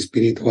mistici,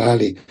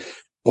 spirituali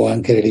o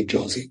anche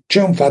religiosi.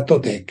 C'è un fatto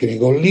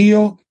tecnico,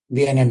 l'io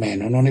viene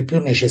meno, non è più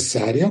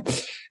necessario,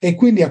 e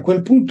quindi a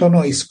quel punto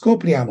noi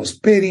scopriamo,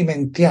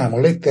 sperimentiamo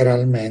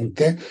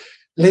letteralmente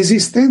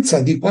l'esistenza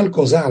di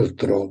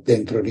qualcos'altro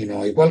dentro di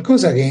noi,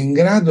 qualcosa che è in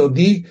grado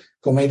di,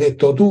 come hai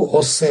detto tu,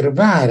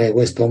 osservare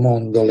questo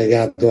mondo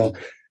legato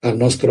al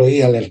nostro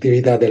io, alle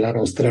attività della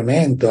nostra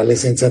mente, alle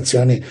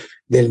sensazioni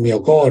del mio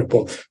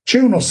corpo. C'è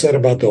un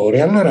osservatore,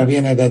 allora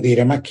viene da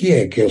dire, ma chi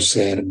è che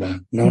osserva,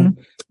 no?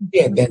 Chi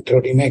è dentro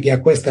di me che ha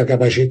questa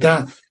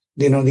capacità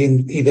di non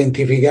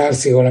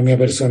identificarsi con la mia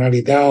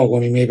personalità o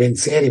con i miei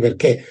pensieri,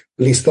 perché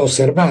li sto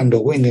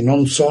osservando, quindi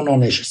non sono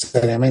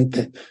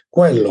necessariamente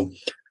quello.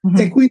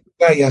 E quindi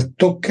vai a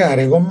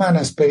toccare con mano,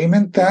 a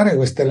sperimentare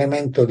questo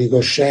elemento di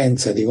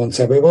coscienza, di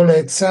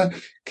consapevolezza,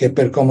 che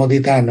per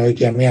comodità noi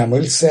chiamiamo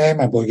il sé,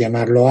 ma puoi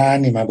chiamarlo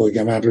anima, puoi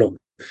chiamarlo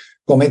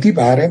come ti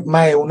pare,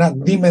 ma è una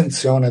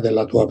dimensione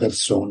della tua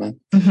persona,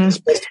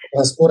 spesso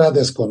trascurata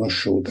e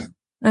sconosciuta.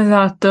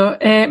 Esatto,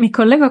 e mi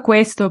collego a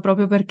questo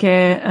proprio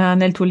perché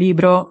nel tuo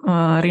libro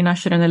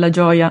Rinascere nella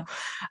Gioia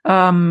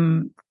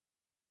ehm,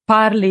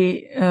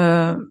 parli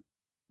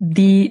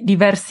di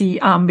diversi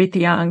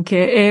ambiti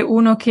anche, e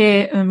uno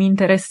che mi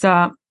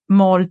interessa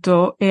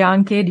molto è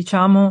anche,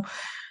 diciamo,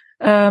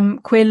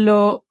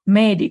 quello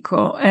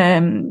medico,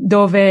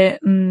 dove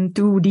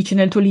tu dici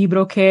nel tuo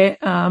libro che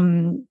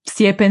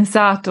si è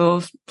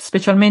pensato,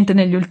 specialmente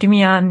negli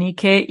ultimi anni,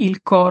 che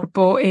il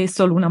corpo è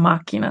solo una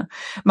macchina.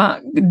 Ma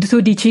tu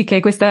dici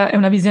che questa è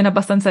una visione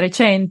abbastanza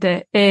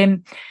recente,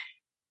 e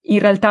in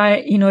realtà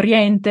in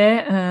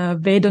Oriente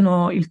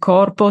vedono il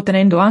corpo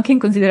tenendo anche in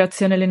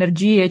considerazione le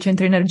energie, i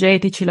centri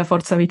energetici, la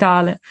forza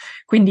vitale.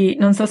 Quindi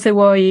non so se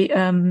vuoi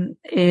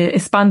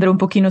espandere un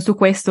pochino su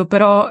questo,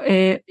 però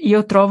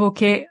io trovo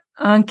che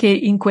anche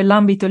in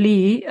quell'ambito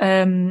lì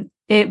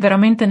è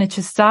veramente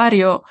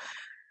necessario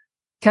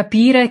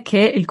capire che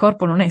il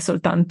corpo non è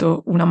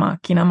soltanto una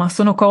macchina, ma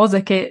sono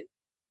cose che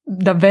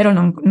davvero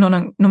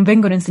non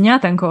vengono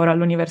insegnate ancora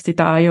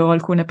all'università. Io ho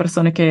alcune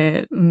persone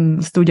che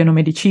studiano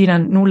medicina,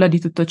 nulla di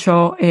tutto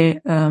ciò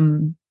è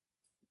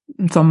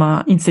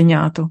insomma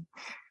insegnato.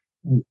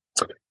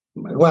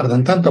 Guarda,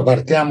 intanto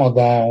partiamo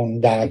da un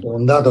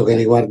dato che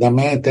riguarda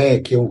me, te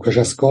e chiunque ci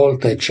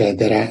ascolta,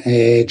 eccetera.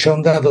 C'è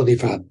un dato di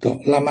fatto: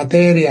 la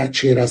materia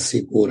ci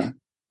rassicura.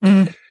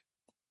 Mm.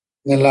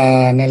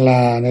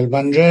 Nel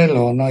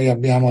Vangelo noi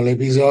abbiamo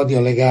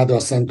l'episodio legato a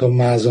San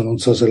Tommaso, non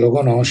so se lo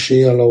conosci,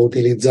 io l'ho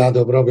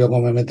utilizzato proprio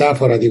come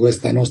metafora di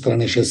questa nostra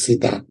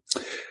necessità.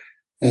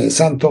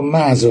 San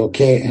Tommaso,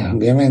 che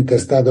ovviamente è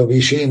stato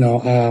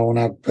vicino a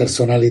una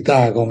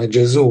personalità come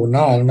Gesù,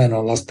 no?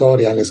 Almeno la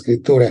storia, le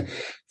scritture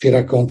ci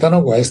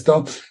raccontano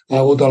questo, ha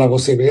avuto la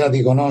possibilità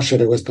di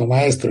conoscere questo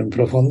maestro in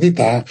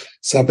profondità,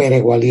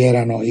 sapere quali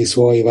erano i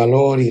suoi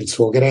valori, il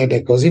suo credo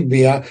e così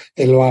via,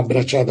 e lo ha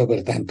abbracciato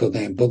per tanto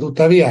tempo.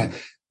 Tuttavia,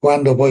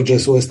 quando poi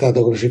Gesù è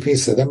stato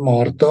crocifisso ed è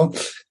morto,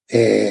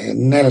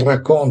 nel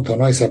racconto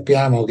noi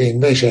sappiamo che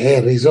invece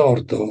è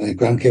risorto,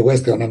 ecco, anche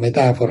questa è una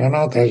metafora,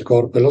 no? Tra il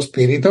corpo e lo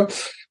spirito,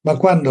 ma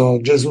quando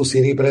Gesù si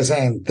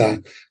ripresenta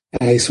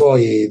ai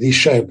suoi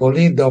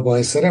discepoli, dopo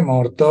essere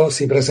morto,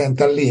 si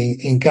presenta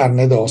lì in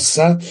carne ed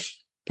ossa,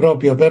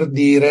 proprio per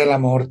dire la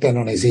morte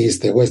non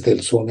esiste, questo è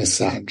il suo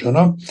messaggio,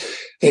 no?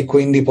 E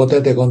quindi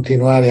potete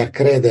continuare a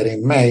credere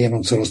in me, io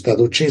non sono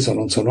stato ucciso,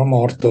 non sono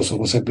morto,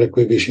 sono sempre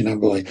qui vicino a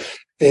voi.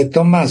 E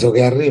Tommaso,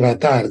 che arriva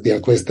tardi a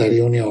questa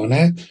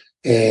riunione,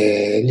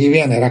 gli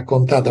viene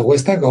raccontata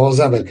questa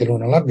cosa perché lui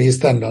non l'ha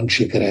vista e non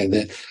ci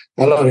crede.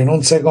 Allora in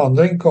un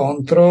secondo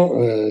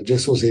incontro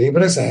Gesù si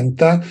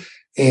ripresenta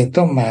e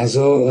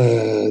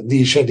Tommaso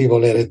dice di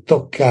volere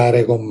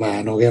toccare con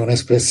mano, che è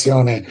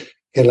un'espressione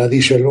che la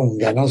dice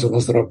lunga, no? Sul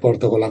nostro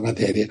rapporto con la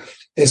materia.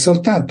 E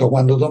soltanto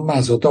quando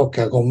Tommaso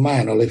tocca con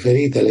mano le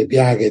ferite, le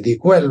piaghe di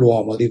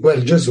quell'uomo, di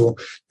quel Gesù,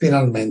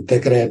 finalmente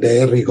crede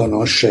e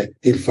riconosce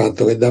il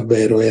fatto che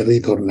davvero è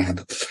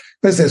ritornato.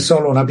 Questa è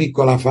solo una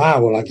piccola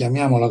favola,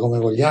 chiamiamola come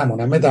vogliamo,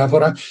 una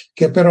metafora,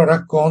 che però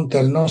racconta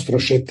il nostro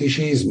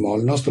scetticismo,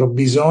 il nostro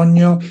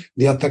bisogno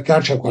di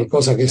attaccarci a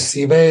qualcosa che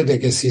si vede,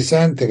 che si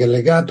sente, che è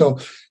legato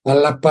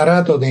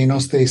all'apparato dei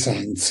nostri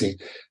sensi.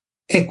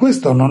 E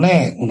questo non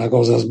è una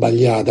cosa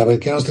sbagliata,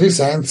 perché i nostri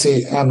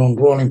sensi hanno un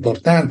ruolo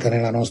importante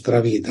nella nostra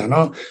vita,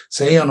 no?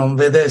 Se io non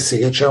vedessi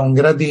che c'è un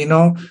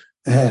gradino,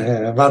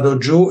 vado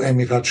giù e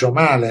mi faccio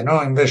male,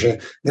 no? Invece,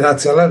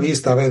 grazie alla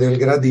vista, vedo il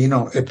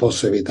gradino e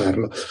posso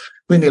evitarlo.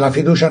 Quindi la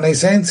fiducia nei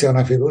sensi è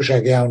una fiducia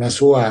che ha una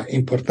sua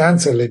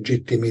importanza e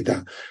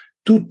legittimità.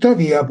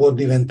 Tuttavia può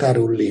diventare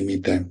un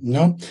limite,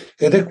 no?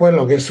 Ed è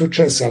quello che è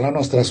successo alla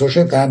nostra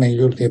società negli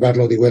ultimi,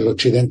 parlo di quello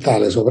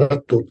occidentale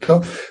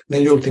soprattutto,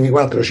 negli ultimi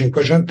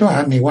 400-500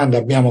 anni, quando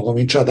abbiamo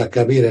cominciato a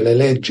capire le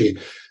leggi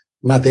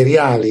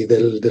materiali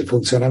del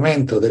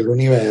funzionamento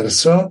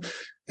dell'universo,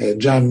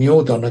 già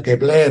Newton,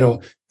 Keplero,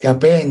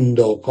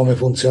 capendo come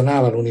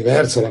funzionava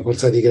l'universo, la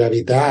forza di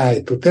gravità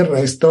e tutto il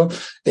resto,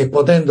 e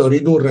potendo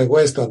ridurre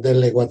questo a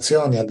delle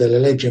equazioni, a delle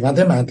leggi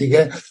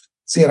matematiche,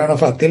 si erano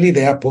fatte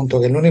l'idea appunto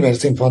che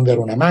l'universo in fondo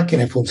era una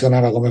macchina e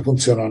funzionava come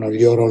funzionano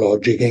gli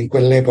orologi, che in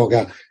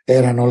quell'epoca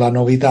erano la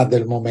novità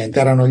del momento,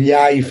 erano gli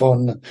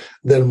iPhone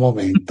del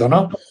momento,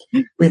 no?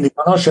 Quindi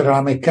conoscere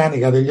la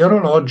meccanica degli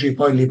orologi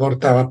poi li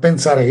portava a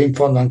pensare che in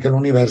fondo anche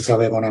l'universo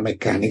aveva una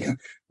meccanica.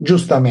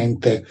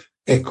 Giustamente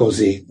è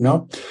così,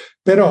 no?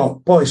 Però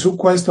poi su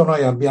questo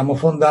noi abbiamo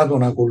fondato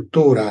una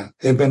cultura,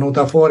 è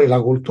venuta fuori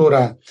la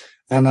cultura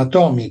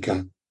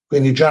anatomica,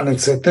 quindi già nel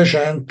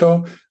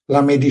Settecento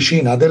la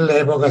medicina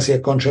dell'epoca si è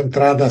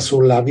concentrata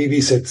sulla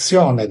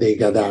vivisezione dei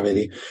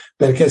cadaveri,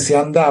 perché si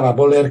andava a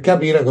voler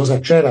capire cosa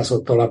c'era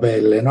sotto la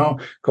pelle, no?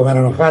 Come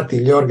erano fatti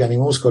gli organi, i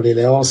muscoli,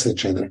 le ossa,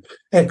 eccetera.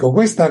 Ecco,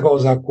 questa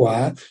cosa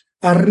qua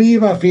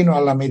arriva fino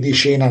alla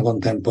medicina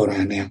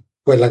contemporanea,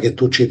 quella che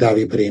tu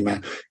citavi prima,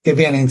 che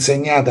viene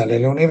insegnata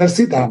nelle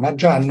università, ma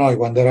già a noi,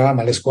 quando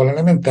eravamo alle scuole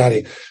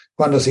elementari,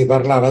 quando si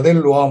parlava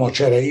dell'uomo,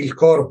 c'era il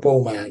corpo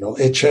umano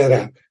e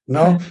c'era,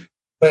 no?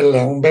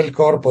 Un bel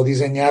corpo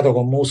disegnato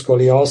con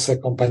muscoli, ossa e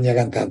compagnia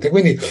cantante.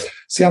 Quindi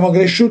siamo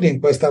cresciuti in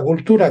questa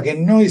cultura che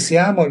noi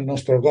siamo il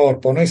nostro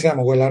corpo, noi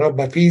siamo quella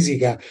roba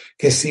fisica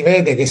che si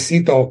vede, che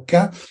si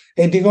tocca,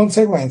 e di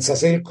conseguenza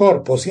se il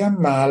corpo si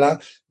ammala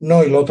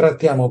noi lo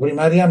trattiamo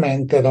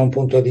primariamente da un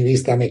punto di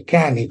vista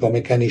meccanico,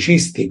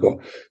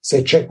 meccanicistico.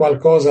 Se c'è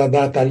qualcosa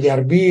da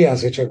tagliar via,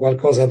 se c'è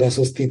qualcosa da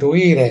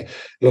sostituire,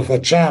 lo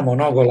facciamo,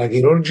 no, con la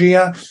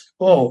chirurgia,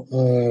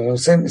 o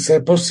se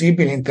è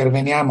possibile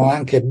interveniamo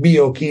anche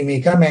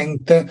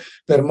biochimicamente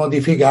per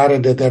modificare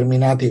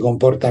determinati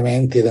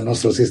comportamenti del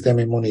nostro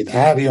sistema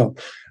immunitario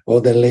o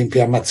delle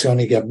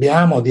infiammazioni che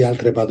abbiamo o di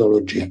altre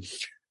patologie.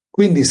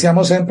 Quindi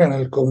siamo sempre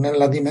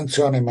nella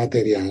dimensione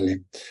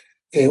materiale.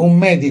 E un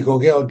medico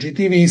che oggi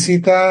ti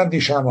visita,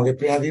 diciamo che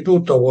prima di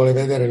tutto vuole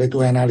vedere le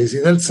tue analisi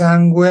del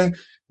sangue,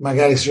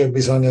 magari se c'è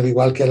bisogno di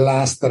qualche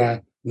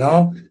lastra,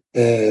 no?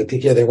 Ti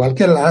chiede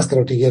qualche lastra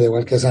o ti chiede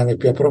qualche esame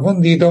più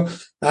approfondito,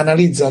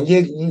 analizza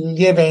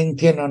gli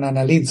eventi e non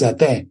analizza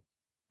te.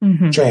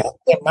 Mhm. Cioè, a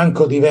te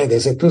manco ti vede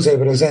se tu sei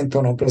presente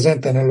o non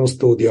presente nello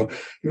studio.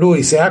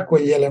 Lui, se ha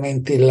quegli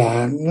elementi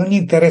là, non gli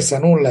interessa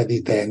nulla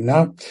di te,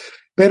 no?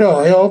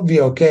 Però è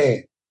ovvio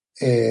che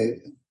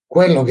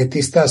quello che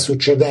ti sta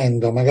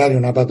succedendo, magari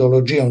una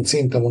patologia, un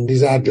sintomo, un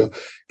disagio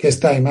che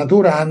stai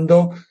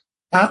maturando,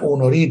 ha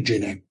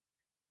un'origine.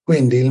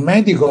 Quindi il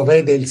medico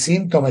vede il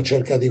sintomo e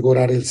cerca di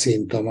curare il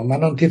sintomo, ma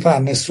non ti fa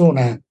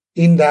nessuna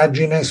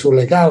indagine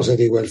sulle cause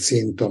di quel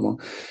sintomo.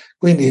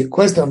 Quindi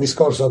questo è un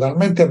discorso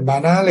talmente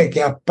banale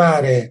che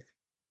appare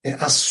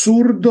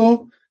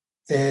assurdo,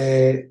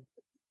 eh,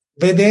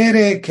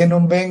 vedere che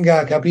non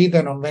venga capito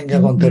e non venga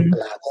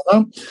contemplato,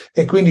 no?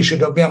 E quindi ci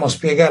dobbiamo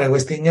spiegare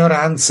questa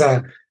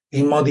ignoranza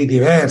in modi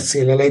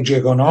diversi, le leggi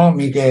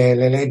economiche,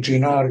 le leggi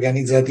no,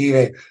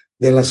 organizzative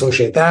della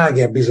società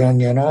che ha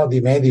bisogno no,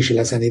 di medici,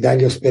 la sanità,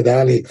 gli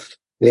ospedali,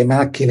 le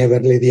macchine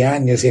per le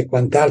diagnosi e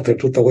quant'altro, e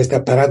tutto questo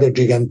apparato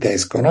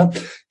gigantesco, no?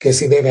 Che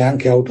si deve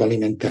anche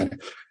autoalimentare.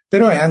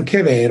 Però è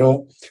anche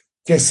vero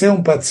che se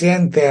un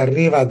paziente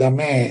arriva da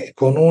me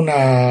con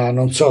una,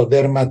 non so,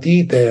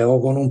 dermatite o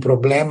con un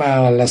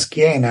problema alla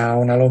schiena,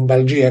 una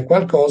lombalgia e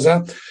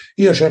qualcosa,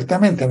 io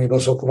certamente mi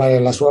posso occupare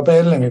della sua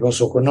pelle,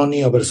 non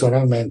io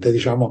personalmente,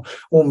 diciamo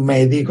un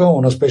medico,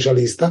 uno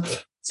specialista,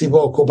 si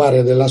può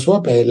occupare della sua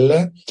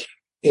pelle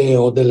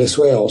o delle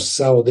sue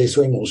ossa o dei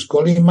suoi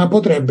muscoli, ma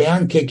potrebbe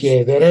anche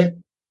chiedere,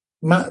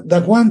 ma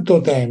da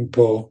quanto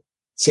tempo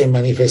si è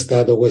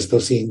manifestato questo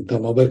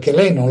sintomo? Perché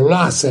lei non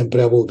l'ha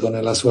sempre avuto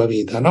nella sua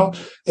vita, no?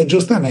 E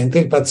giustamente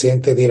il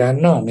paziente dirà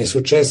no, mi è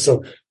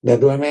successo da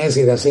 2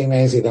 mesi, da 6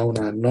 mesi, da un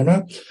anno,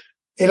 no?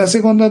 E la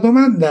seconda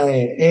domanda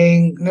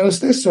nello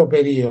stesso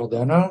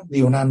periodo, no?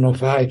 Di un anno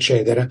fa,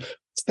 eccetera,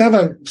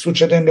 stava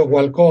succedendo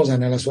qualcosa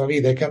nella sua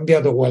vita, è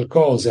cambiato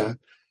qualcosa?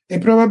 E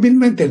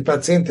probabilmente il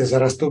paziente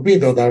sarà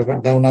stupito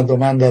da una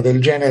domanda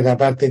del genere da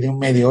parte di un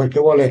medico perché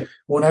vuole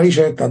una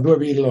ricetta, 2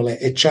 pillole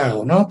e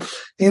ciao, no?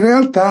 In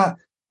realtà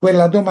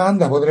quella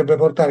domanda potrebbe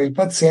portare il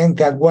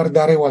paziente a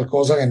guardare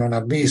qualcosa che non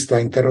ha visto, a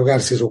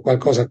interrogarsi su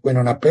qualcosa a cui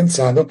non ha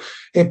pensato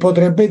e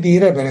potrebbe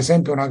dire, per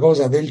esempio, una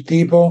cosa del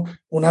tipo: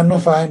 un anno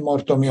fa è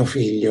morto mio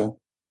figlio.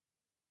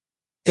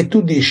 E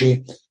tu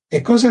dici,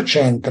 e cosa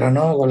c'entra,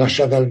 no, con la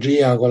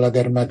sciatalgia, con la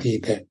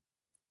dermatite?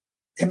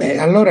 E beh,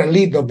 allora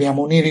lì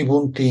dobbiamo unire i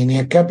puntini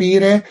e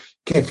capire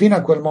che fino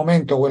a quel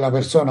momento quella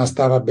persona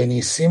stava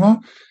benissimo,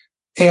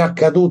 è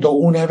accaduto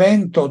un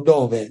evento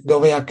dove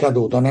è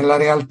accaduto? Nella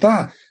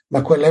realtà,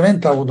 ma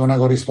quell'evento ha avuto una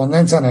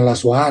corrispondenza nella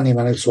sua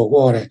anima, nel suo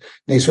cuore,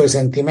 nei suoi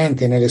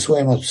sentimenti, nelle sue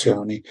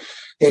emozioni.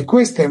 E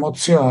queste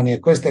emozioni e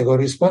queste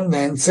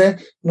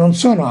corrispondenze non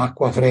sono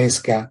acqua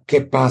fresca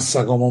che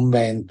passa come un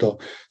vento,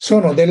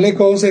 sono delle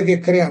cose che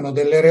creano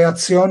delle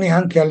reazioni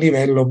anche a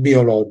livello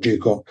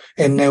biologico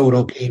e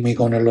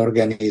neurochimico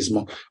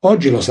nell'organismo.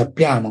 Oggi lo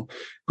sappiamo.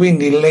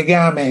 Quindi il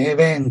legame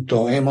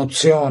evento,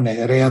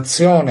 emozione,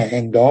 reazione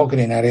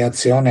endocrina,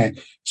 reazione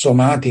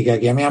somatica,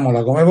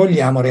 chiamiamola come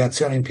vogliamo,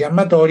 reazione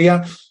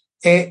infiammatoria,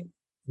 è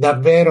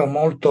davvero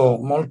molto,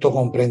 molto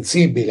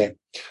comprensibile.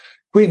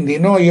 Quindi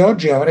noi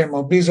oggi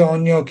avremmo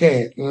bisogno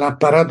che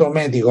l'apparato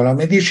medico, la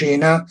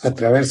medicina,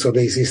 attraverso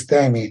dei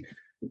sistemi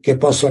che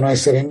possono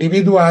essere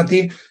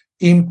individuati,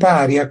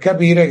 impari a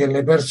capire che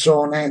le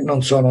persone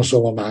non sono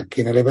solo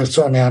macchine, le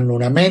persone hanno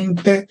una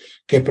mente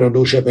che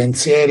produce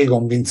pensieri,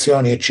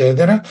 convinzioni,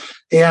 eccetera,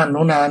 e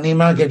hanno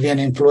un'anima che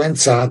viene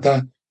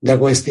influenzata da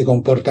questi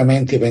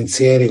comportamenti,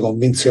 pensieri,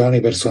 convinzioni,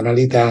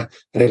 personalità,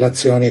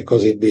 relazioni e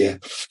così via.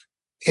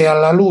 E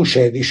alla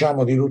luce,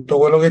 diciamo, di tutto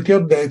quello che ti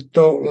ho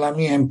detto, la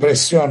mia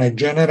impressione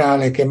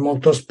generale è che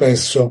molto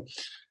spesso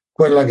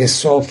quella che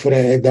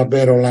soffre è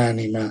davvero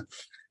l'anima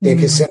e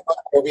che se non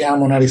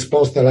troviamo una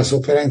risposta alla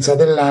sofferenza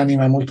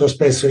dell'anima, molto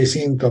spesso i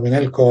sintomi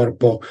nel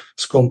corpo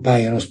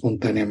scompaiono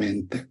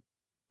spontaneamente.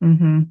 È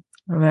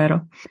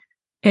vero.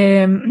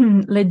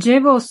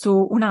 Leggevo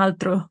su un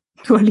altro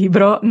tuo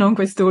libro, non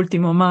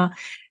quest'ultimo, ma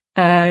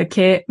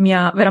che mi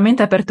ha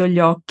veramente aperto gli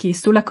occhi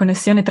sulla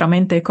connessione tra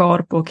mente e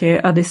corpo che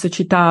adesso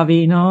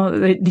citavi, no?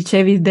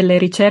 Dicevi delle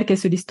ricerche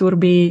sui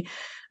disturbi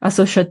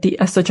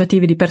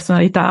associativi di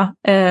personalità,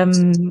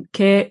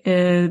 che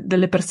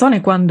delle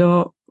persone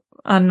quando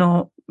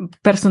hanno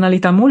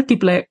personalità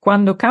multiple,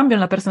 quando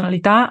cambiano la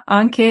personalità,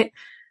 anche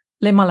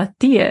le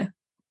malattie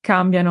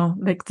cambiano,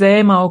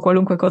 l'eczema o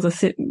qualunque cosa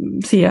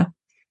sia.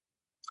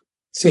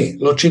 Sì,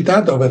 l'ho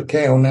citato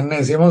perché è un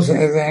ennesimo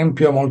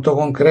esempio molto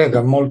concreto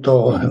e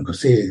molto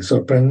così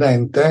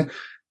sorprendente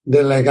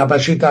delle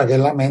capacità che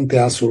la mente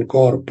ha sul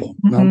corpo,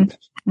 no?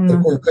 Per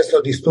cui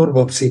questo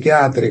disturbo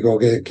psichiatrico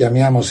che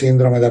chiamiamo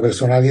sindrome da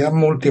personalità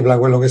multipla,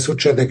 quello che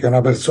succede è che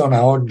una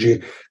persona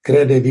oggi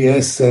crede di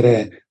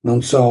essere,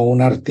 non so, un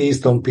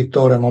artista, un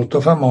pittore molto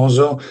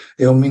famoso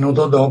e un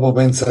minuto dopo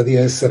pensa di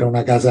essere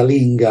una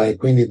casalinga e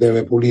quindi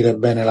deve pulire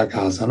bene la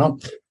casa, no?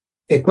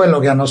 E quello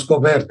che hanno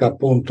scoperto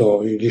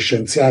appunto gli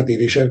scienziati, i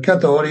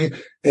ricercatori,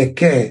 è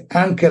che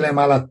anche le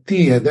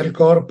malattie del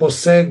corpo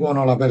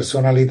seguono la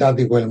personalità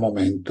di quel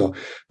momento.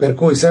 Per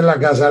cui se la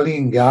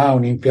casalinga ha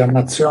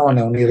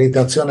un'infiammazione,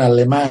 un'irritazione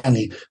alle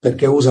mani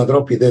perché usa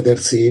troppi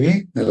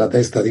detersivi nella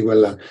testa di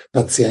quella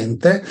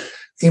paziente,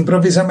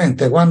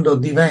 improvvisamente quando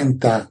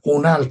diventa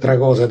un'altra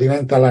cosa,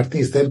 diventa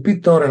l'artista e il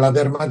pittore, la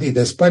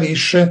dermatite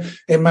sparisce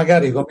e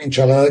magari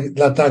comincia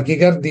la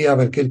tachicardia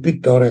perché il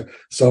pittore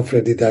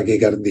soffre di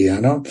tachicardia,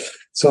 no?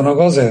 Sono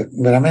cose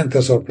veramente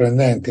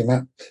sorprendenti,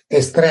 ma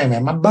estreme,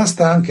 ma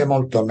basta anche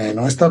molto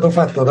meno. È stato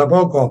fatto da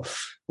poco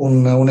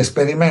un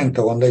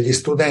esperimento con degli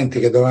studenti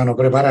che dovevano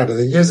preparare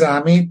degli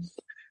esami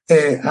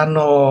e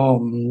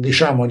hanno,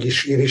 diciamo,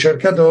 i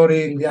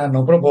ricercatori gli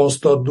hanno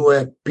proposto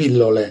 2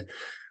 pillole,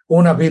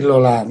 una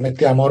pillola,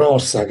 mettiamo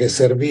rossa, che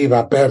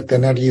serviva per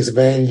tenerli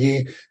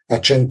svegli,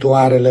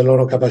 accentuare le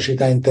loro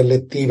capacità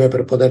intellettive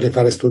per poterli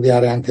fare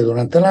studiare anche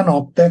durante la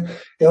notte,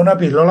 e una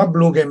pillola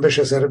blu che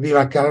invece serviva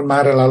a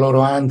calmare la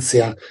loro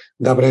ansia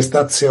da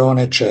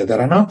prestazione,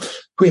 eccetera, no?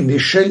 Quindi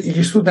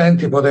gli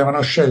studenti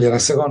potevano scegliere a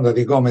seconda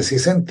di come si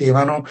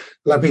sentivano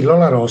la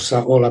pillola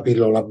rossa o la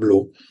pillola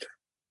blu.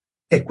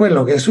 E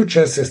quello che è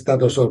successo è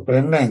stato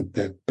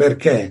sorprendente,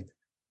 perché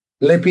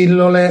le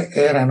pillole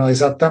erano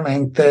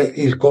esattamente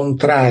il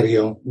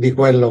contrario di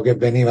quello che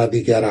veniva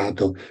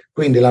dichiarato.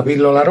 Quindi la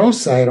pillola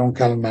rossa era un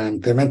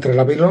calmante, mentre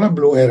la pillola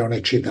blu era un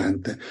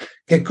eccitante.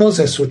 Che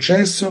cosa è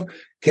successo?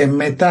 Che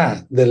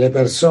metà delle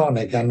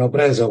persone che hanno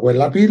preso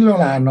quella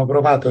pillola hanno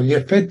provato gli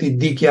effetti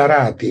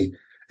dichiarati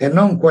e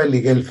non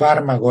quelli che il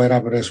farmaco era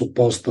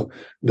presupposto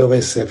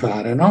dovesse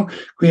fare, no?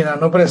 Quindi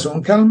hanno preso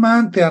un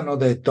calmante e hanno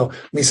detto: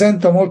 mi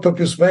sento molto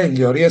più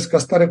sveglio, riesco a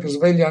stare più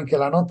sveglio anche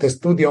la notte,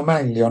 studio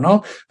meglio,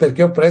 no?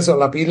 Perché ho preso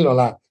la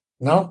pillola,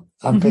 no?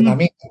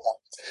 Anfetaminica.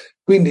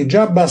 Quindi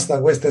già basta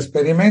questo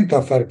esperimento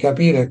a far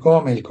capire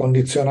come il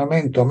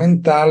condizionamento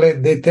mentale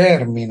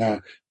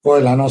determina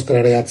poi la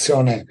nostra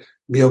reazione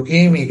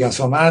biochimica,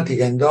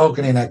 somatica,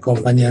 endocrina e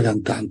compagnia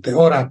cantante.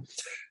 Ora,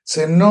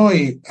 se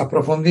noi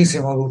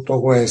approfondissimo tutto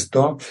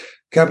questo,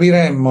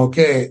 capiremmo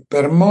che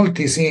per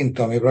molti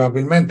sintomi,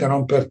 probabilmente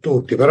non per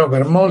tutti, però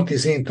per molti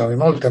sintomi,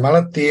 molte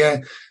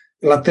malattie,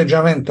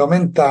 l'atteggiamento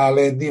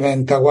mentale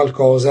diventa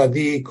qualcosa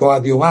di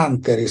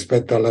coadiuvante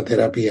rispetto alla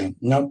terapia,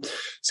 no?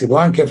 Si può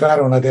anche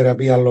fare una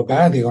terapia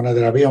allopatica, una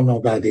terapia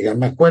omeopatica,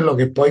 ma quello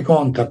che poi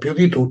conta più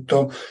di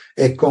tutto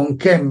è con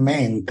che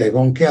mente,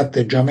 con che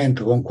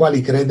atteggiamento, con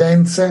quali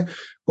credenze,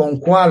 con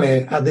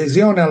quale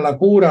adesione alla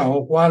cura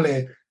o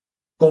quale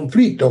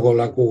conflitto con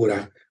la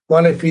cura,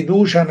 quale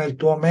fiducia nel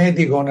tuo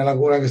medico, nella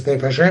cura che stai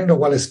facendo,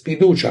 quale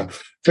sfiducia.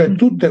 Cioè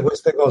tutte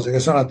queste cose che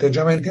sono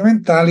atteggiamenti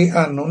mentali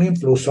hanno un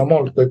influsso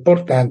molto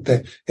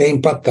importante e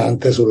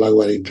impattante sulla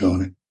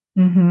guarigione.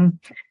 Mm-hmm.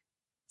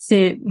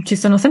 Sì, ci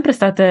sono sempre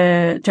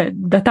state, cioè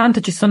da tanto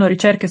ci sono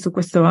ricerche su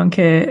questo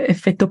anche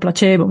effetto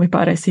placebo, mi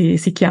pare si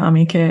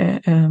chiami, che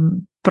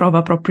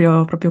prova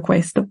proprio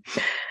questo.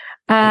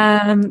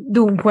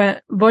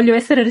 Dunque, voglio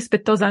essere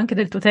rispettosa anche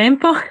del tuo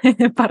tempo,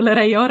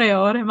 parlerei ore e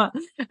ore, ma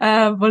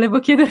volevo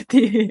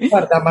chiederti...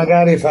 Guarda,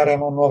 magari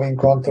faremo un nuovo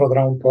incontro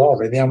tra un po',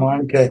 vediamo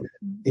anche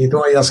i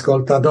tuoi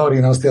ascoltatori,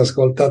 i nostri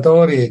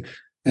ascoltatori,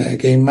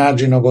 che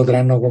immagino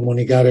potranno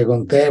comunicare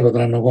con te,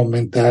 potranno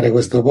commentare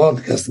questo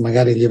podcast,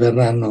 magari gli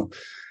verranno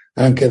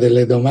anche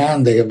delle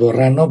domande che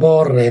vorranno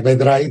porre,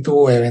 vedrai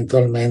tu e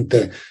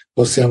eventualmente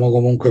possiamo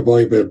comunque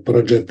poi per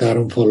progettare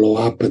un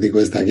follow-up di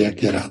questa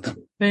chiacchierata.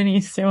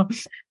 Benissimo.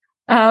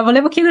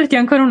 Volevo chiederti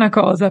ancora una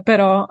cosa,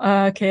 però,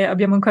 che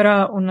abbiamo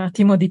ancora un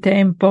attimo di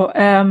tempo,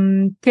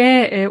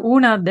 che è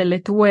una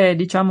delle tue,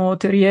 diciamo,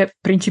 teorie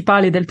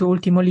principali del tuo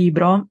ultimo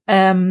libro.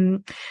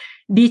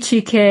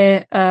 Dici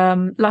che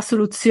la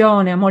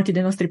soluzione a molti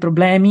dei nostri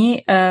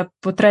problemi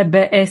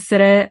potrebbe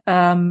essere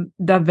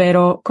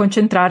davvero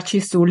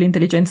concentrarci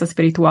sull'intelligenza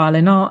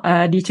spirituale, no?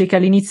 Dici che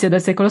all'inizio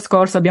del secolo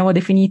scorso abbiamo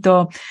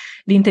definito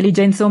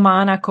l'intelligenza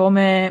umana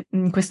come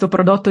questo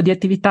prodotto di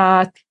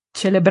attività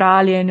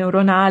cerebrali e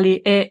neuronali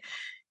e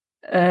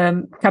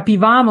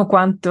capiamo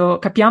quanto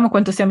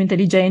siamo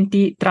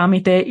intelligenti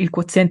tramite il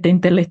quoziente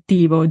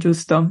intellettivo,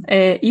 giusto?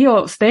 E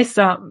io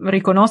stessa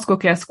riconosco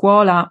che a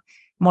scuola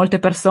molte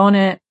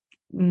persone,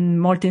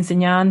 molti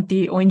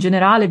insegnanti o in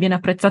generale viene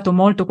apprezzato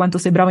molto quanto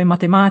sei bravo in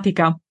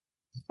matematica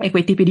e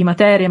quei tipi di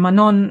materie, ma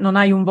non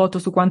hai un voto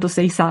su quanto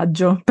sei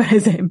saggio, per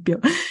esempio.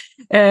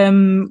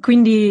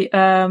 Quindi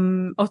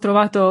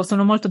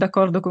sono molto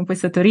d'accordo con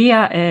questa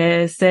teoria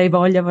e se hai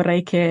voglia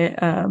vorrei che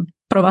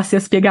provassi a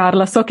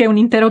spiegarla. So che è un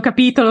intero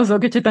capitolo, so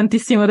che c'è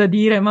tantissimo da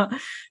dire, ma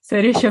se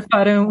riesci a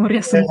fare un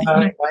riassuntino.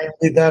 A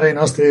invitare i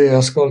nostri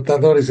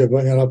ascoltatori, se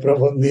vogliono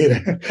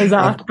approfondire,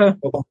 Esatto.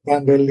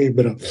 comprando il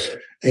libro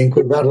e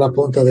incubarlo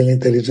appunto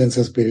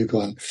dell'intelligenza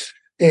spirituale.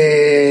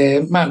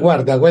 Ma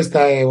guarda,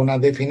 questa è una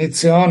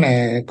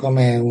definizione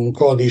come un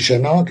codice,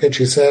 no? Che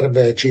ci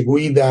serve, ci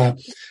guida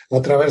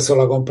attraverso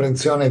la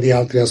comprensione di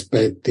altri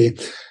aspetti.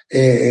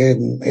 È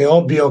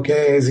ovvio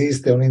che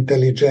esiste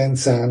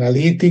un'intelligenza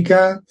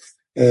analitica,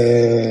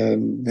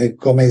 e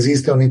come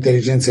esiste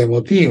un'intelligenza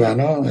emotiva,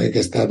 no? E che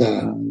è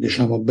stata,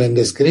 diciamo, ben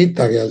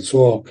descritta, che ha il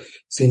suo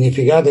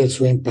significato e il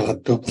suo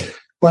impatto.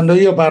 Quando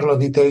io parlo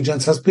di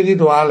intelligenza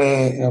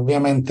spirituale,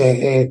 ovviamente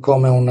è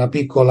come una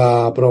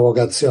piccola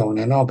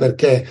provocazione, no?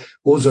 Perché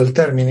uso il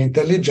termine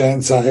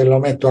intelligenza e lo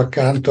metto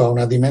accanto a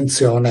una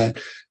dimensione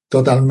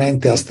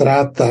totalmente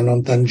astratta,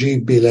 non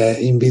tangibile,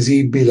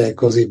 invisibile e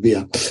così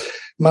via.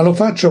 Ma lo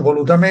faccio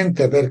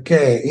volutamente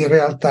perché in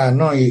realtà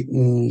noi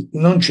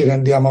non ci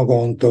rendiamo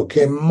conto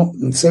che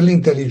se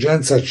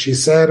l'intelligenza ci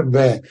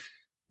serve,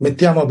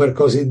 mettiamo per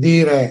così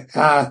dire,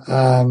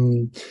 a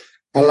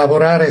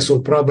lavorare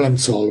sul problem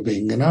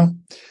solving, no?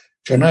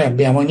 Cioè noi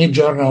abbiamo ogni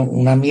giorno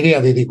una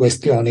miriade di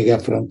questioni che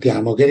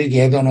affrontiamo, che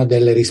richiedono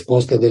delle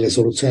risposte e delle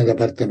soluzioni da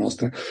parte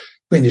nostra.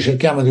 Quindi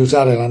cerchiamo di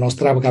usare la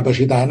nostra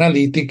capacità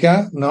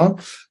analitica, no?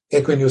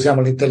 e quindi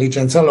usiamo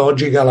l'intelligenza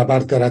logica, la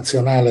parte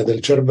razionale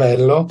del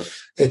cervello,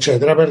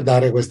 eccetera, per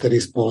dare queste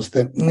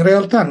risposte. In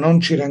realtà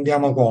non ci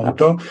rendiamo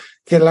conto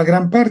che la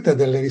gran parte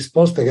delle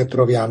risposte che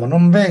troviamo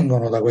non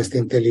vengono da queste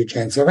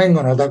intelligenze,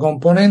 vengono da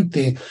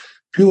componenti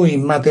più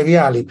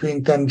immateriali, più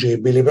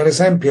intangibili. Per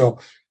esempio,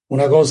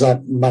 una cosa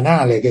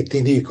banale che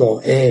ti dico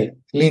è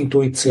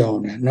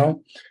l'intuizione,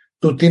 no?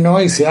 Tutti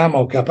noi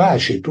siamo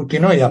capaci, tutti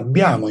noi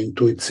abbiamo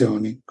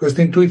intuizioni.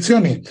 Queste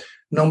intuizioni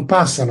non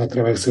passano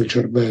attraverso il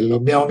cervello,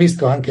 abbiamo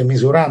visto anche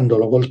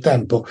misurandolo col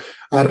tempo,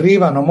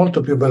 arrivano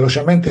molto più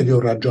velocemente di un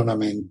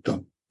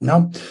ragionamento,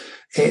 no?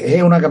 È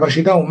una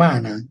capacità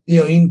umana.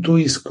 Io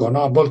intuisco,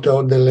 no? A volte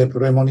ho delle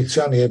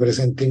premonizioni, dei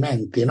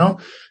presentimenti, no?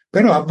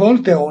 Però a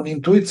volte ho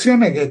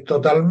un'intuizione che è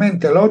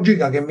totalmente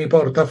logica, che mi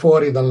porta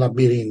fuori dal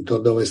labirinto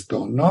dove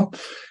sto, no?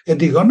 E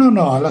dico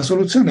no, la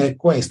soluzione è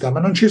questa, ma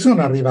non ci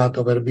sono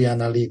arrivato per vie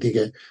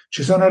analitiche,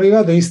 ci sono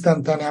arrivato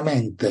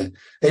istantaneamente,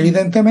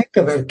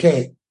 evidentemente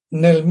perché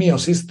nel mio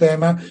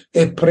sistema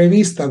è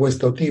prevista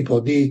questo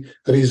tipo di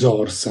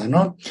risorsa,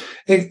 no?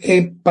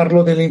 E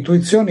parlo delle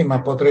intuizioni,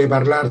 ma potrei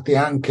parlarti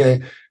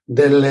anche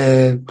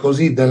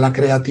della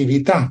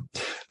creatività.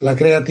 La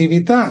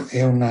creatività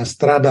è una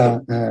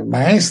strada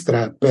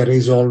maestra per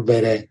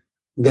risolvere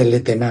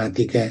delle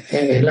tematiche.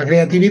 E la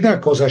creatività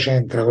cosa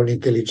c'entra con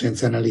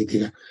l'intelligenza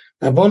analitica?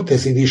 A volte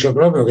si dice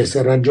proprio che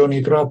se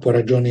ragioni troppo,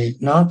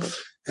 no?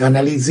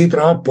 Analizzi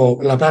troppo,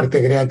 la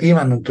parte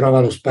creativa non trova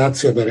lo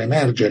spazio per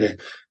emergere,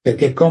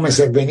 perché è come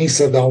se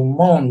venisse da un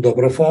mondo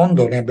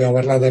profondo, ne abbiamo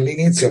parlato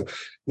all'inizio,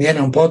 viene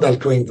un po' dal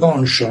tuo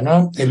inconscio,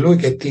 no? È lui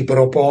che ti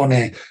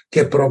propone,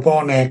 che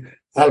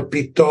propone al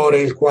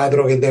pittore il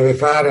quadro che deve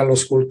fare, allo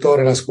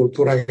scultore la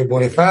scultura che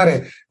vuole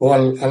fare, o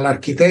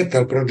all'architetto,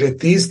 al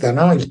progettista,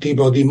 no? Il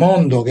tipo di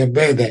mondo che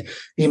vede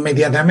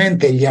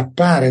immediatamente gli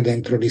appare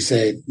dentro di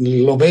sé,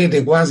 lo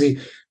vede quasi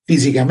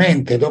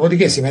fisicamente,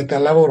 dopodiché si mette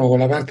al lavoro con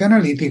la parte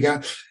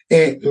analitica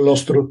e lo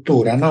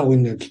struttura, no?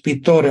 Quindi il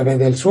pittore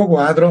vede il suo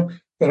quadro,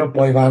 però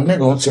poi va al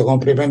negozio,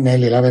 compra i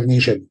pennelli, la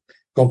vernice,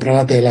 compra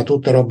la tela,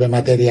 tutte robe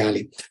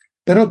materiali.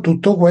 Però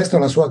tutto questo,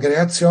 la sua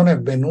creazione è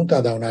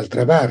venuta da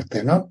un'altra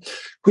parte, no?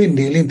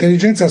 Quindi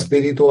l'intelligenza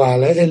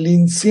spirituale è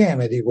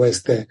l'insieme di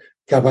queste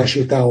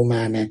capacità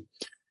umane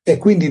e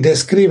quindi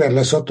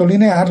descriverla e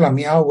sottolinearla,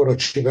 mi auguro,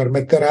 ci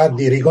permetterà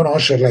di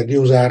riconoscerla e di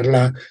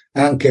usarla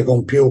anche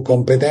con più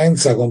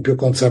competenza, con più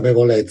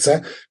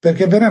consapevolezza,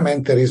 perché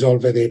veramente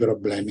risolve dei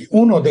problemi.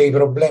 Uno dei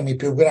problemi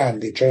più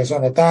grandi, ce ne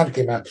sono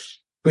tanti, ma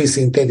qui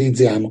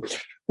sintetizziamo.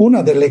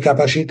 Una delle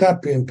capacità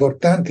più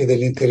importanti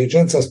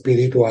dell'intelligenza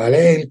spirituale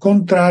è il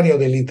contrario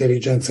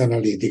dell'intelligenza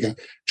analitica.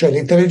 Cioè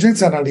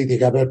l'intelligenza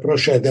analitica per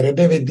procedere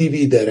deve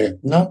dividere,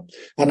 no?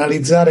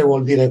 Analizzare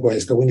vuol dire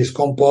questo, quindi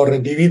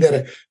scomporre,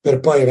 dividere per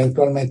poi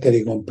eventualmente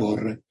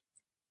ricomporre.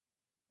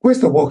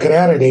 Questo può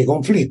creare dei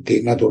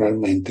conflitti,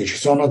 naturalmente, ci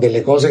sono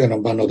delle cose che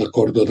non vanno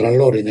d'accordo tra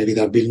loro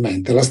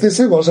inevitabilmente. La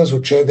stessa cosa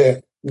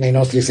succede nei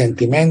nostri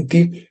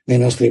sentimenti, nei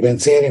nostri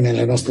pensieri,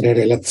 nelle nostre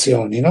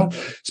relazioni, no?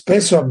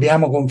 Spesso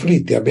abbiamo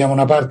conflitti, abbiamo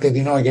una parte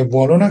di noi che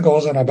vuole una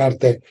cosa, una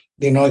parte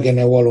di noi che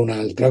ne vuole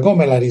un'altra.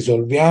 Come la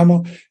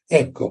risolviamo?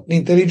 Ecco,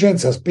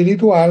 l'intelligenza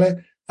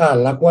spirituale ha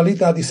la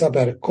qualità di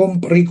saper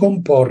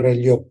ricomporre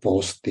gli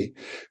opposti,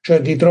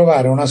 cioè di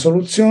trovare una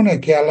soluzione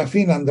che alla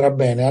fine andrà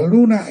bene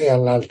all'una e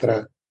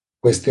all'altra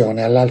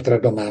questione, all'altra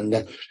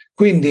domanda.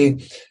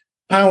 Quindi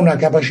ha una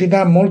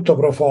capacità molto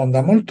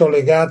profonda, molto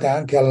legata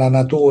anche alla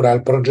natura,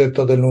 al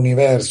progetto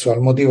dell'universo,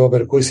 al motivo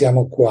per cui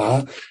siamo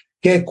qua,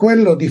 che è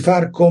quello di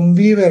far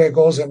convivere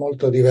cose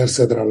molto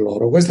diverse tra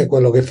loro. Questo è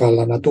quello che fa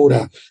la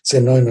natura se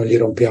noi non gli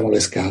rompiamo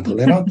le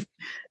scatole, no?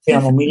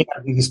 Abbiamo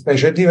miliardi di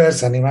specie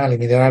diverse, animali,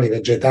 minerali,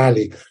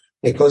 vegetali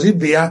e così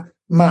via,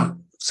 ma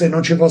se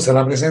non ci fosse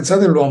la presenza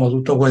dell'uomo,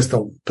 tutto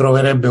questo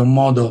troverebbe un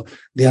modo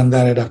di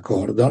andare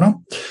d'accordo,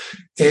 no?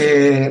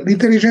 E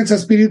l'intelligenza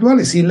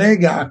spirituale si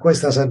lega a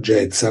questa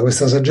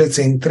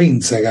saggezza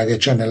intrinseca che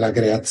c'è nella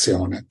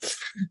creazione.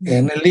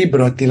 Nel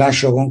libro, e ti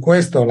lascio con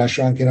questo,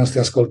 lascio anche i nostri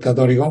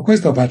ascoltatori con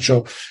questo,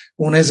 faccio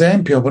un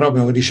esempio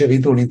proprio che dicevi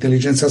tu,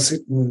 l'intelligenza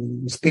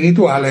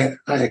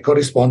spirituale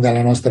corrisponde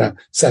alla nostra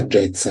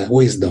saggezza,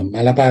 wisdom,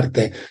 alla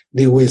parte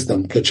di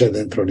wisdom che c'è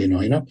dentro di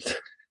noi, no?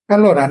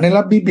 Allora,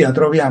 nella Bibbia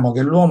troviamo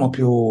che l'uomo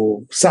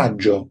più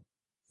saggio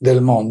del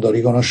mondo,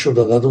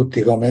 riconosciuto da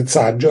tutti come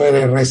saggio, era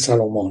il re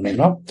Salomone,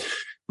 no?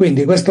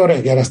 Quindi questo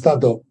re che era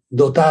stato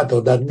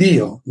dotato da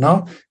Dio,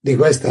 no? Di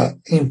questa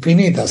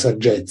infinita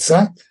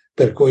saggezza,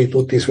 per cui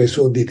tutti i suoi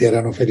sudditi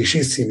erano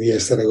felicissimi di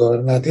essere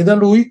governati da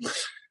lui,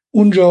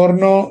 un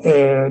giorno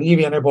gli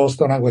viene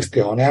posta una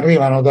questione.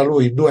 Arrivano da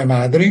lui due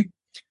madri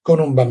con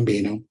un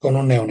bambino, con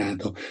un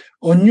neonato.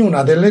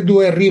 Ognuna delle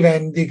due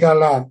rivendica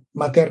la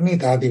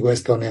maternità di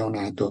questo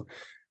neonato.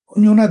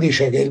 Ognuna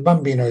dice che il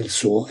bambino è il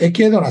suo e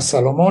chiedono a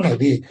Salomone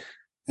di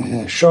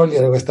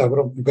sciogliere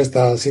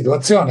questa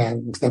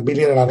situazione,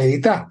 stabilire la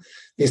verità,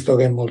 visto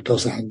che è molto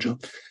saggio.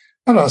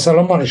 Allora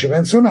Salomone ci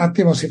pensa un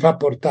attimo, si fa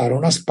portare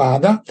una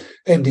spada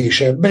e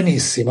dice: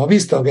 benissimo,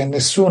 visto che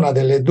nessuna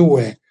delle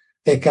due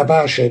è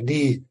capace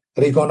di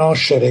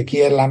riconoscere chi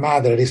è la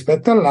madre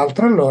rispetto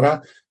all'altra,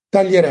 allora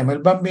taglieremo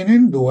il bambino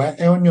in due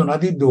e ognuna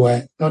di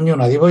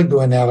voi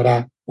due ne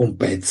avrà un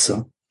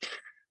pezzo.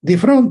 Di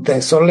fronte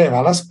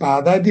solleva la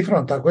spada e di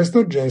fronte a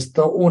questo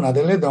gesto una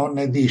delle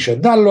donne dice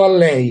dallo a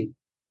lei.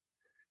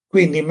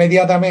 Quindi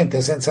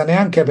immediatamente, senza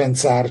neanche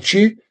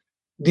pensarci,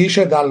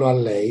 dice dallo a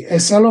lei. E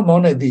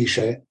Salomone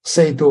dice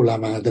sei tu la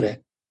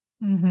madre.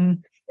 Mm-hmm.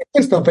 E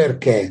questo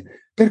perché?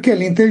 Perché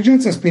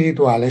l'intelligenza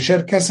spirituale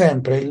cerca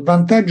sempre il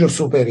vantaggio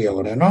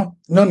superiore, no?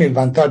 Non il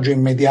vantaggio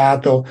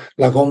immediato,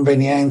 la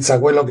convenienza,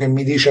 quello che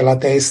mi dice la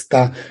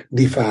testa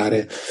di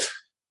fare.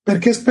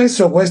 Perché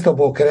spesso questo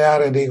può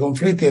creare dei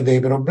conflitti e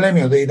dei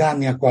problemi o dei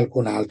danni a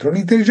qualcun altro.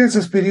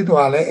 L'intelligenza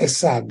spirituale è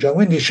saggia,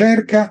 quindi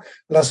cerca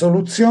la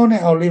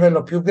soluzione a un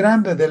livello più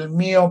grande del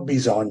mio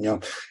bisogno.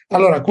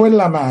 Allora,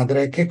 quella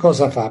madre che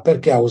cosa fa?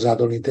 Perché ha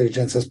usato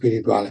l'intelligenza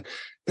spirituale?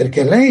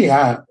 Perché lei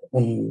ha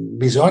un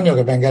bisogno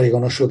che venga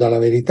riconosciuta la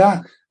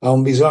verità, ha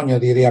un bisogno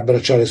di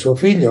riabbracciare suo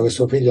figlio, che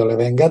suo figlio le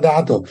venga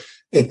dato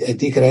e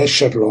di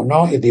crescerlo,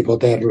 no? E di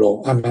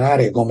poterlo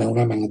amare come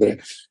una madre.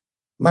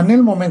 Ma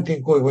nel momento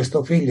in cui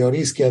questo figlio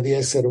rischia di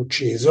essere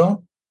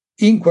ucciso,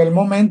 in quel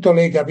momento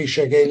lei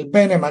capisce che il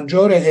bene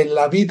maggiore è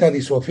la vita di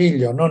suo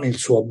figlio, non il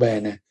suo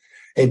bene,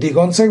 e di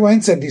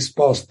conseguenza è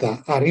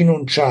disposta a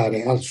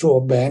rinunciare al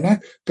suo bene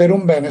per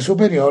un bene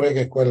superiore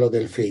che è quello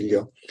del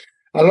figlio.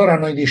 Allora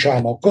noi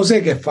diciamo,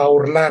 cos'è che fa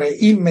urlare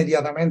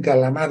immediatamente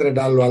alla madre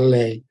dallo a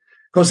lei?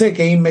 Cos'è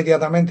che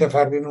immediatamente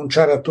fa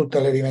rinunciare a tutte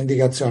le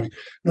rivendicazioni?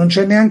 Non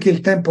c'è neanche il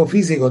tempo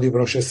fisico di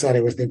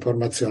processare questa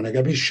informazione,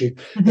 capisci?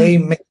 È Mm-hmm.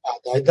 immediata.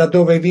 E da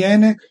dove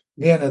viene?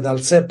 Viene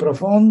dal sé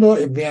profondo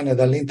e viene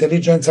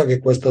dall'intelligenza che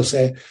questo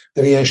sé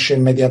riesce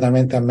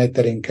immediatamente a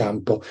mettere in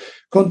campo.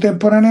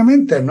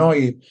 Contemporaneamente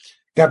noi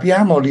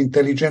capiamo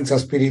l'intelligenza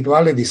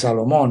spirituale di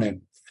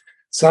Salomone.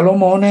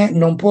 Salomone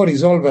non può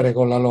risolvere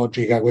con la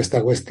logica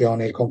questa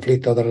questione, il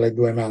conflitto tra le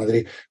due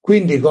madri.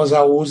 Quindi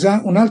cosa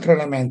usa? Un altro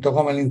elemento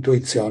come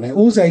l'intuizione.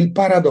 Usa il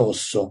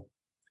paradosso.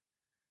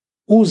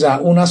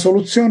 Usa una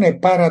soluzione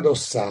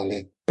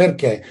paradossale.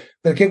 Perché?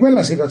 Perché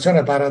quella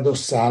situazione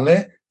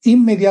paradossale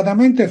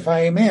immediatamente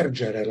fa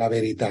emergere la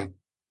verità.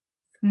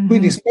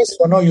 Quindi Mm-hmm.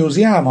 spesso noi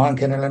usiamo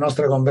anche nelle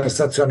nostre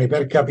conversazioni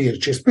per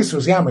capirci, spesso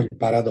usiamo il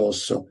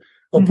paradosso,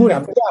 oppure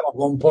Mm-hmm. abbiamo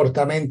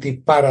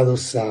comportamenti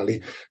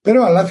paradossali,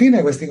 però alla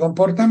fine questi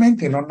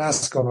comportamenti non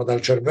nascono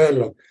dal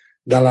cervello,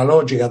 dalla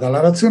logica,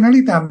 dalla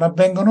razionalità, ma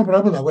vengono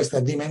proprio da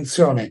questa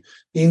dimensione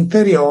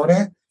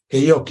interiore che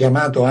io ho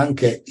chiamato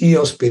anche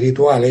io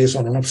spirituale. Io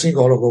sono uno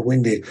psicologo,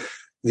 quindi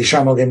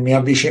diciamo che mi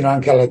avvicino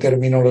anche alle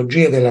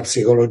terminologie della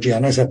psicologia.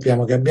 Noi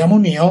sappiamo che abbiamo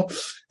un io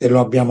e lo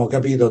abbiamo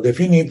capito,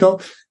 definito,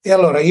 e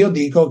allora io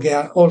dico che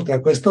oltre a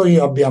questo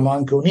io abbiamo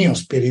anche un io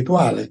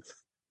spirituale,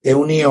 è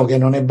un io che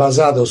non è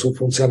basato su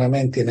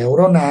funzionamenti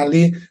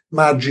neuronali,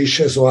 ma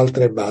agisce su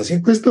altre basi.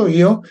 E questo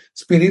io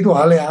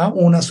spirituale ha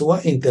una sua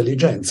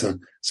intelligenza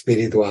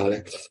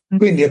spirituale.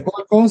 Quindi è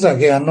qualcosa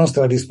che è a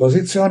nostra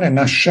disposizione,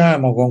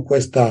 nasciamo con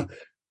questa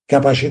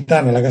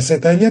capacità nella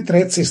cassetta degli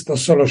attrezzi, sto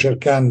solo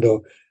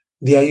cercando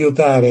di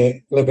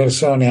aiutare le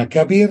persone a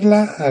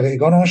capirla, a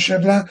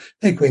riconoscerla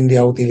e quindi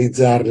a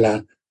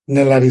utilizzarla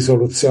nella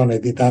risoluzione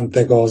di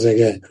tante cose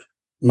che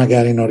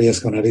magari non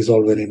riescono a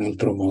risolvere in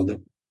altro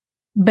modo.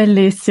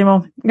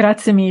 Bellissimo,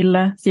 grazie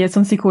mille. Sì, e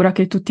sono sicura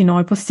che tutti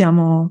noi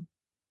possiamo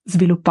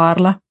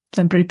svilupparla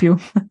sempre di più.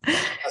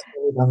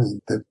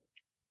 Assolutamente.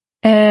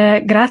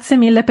 Grazie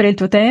mille per il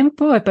tuo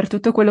tempo e per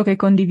tutto quello che hai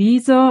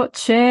condiviso.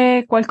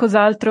 C'è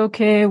qualcos'altro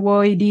che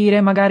vuoi dire,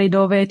 magari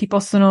dove ti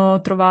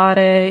possono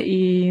trovare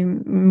i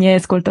miei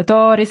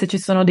ascoltatori, se ci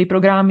sono dei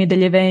programmi,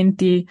 degli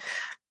eventi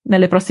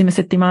nelle prossime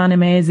settimane,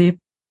 mesi,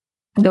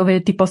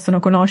 dove ti possono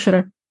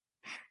conoscere?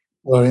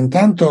 Allora,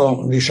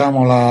 intanto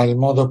diciamo il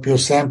modo più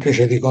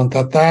semplice di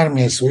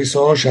contattarmi è sui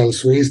social,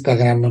 su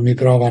Instagram mi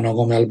trovano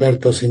come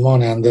Alberto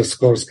Simone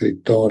 _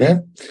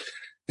 scrittore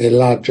e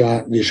là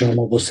già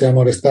diciamo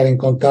possiamo restare in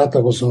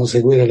contatto, possono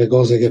seguire le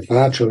cose che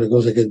faccio, le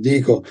cose che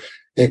dico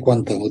e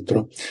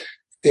quant'altro.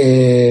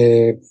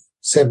 E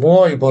se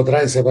vuoi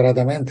potrai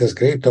separatamente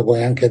scritto,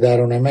 puoi anche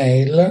dare una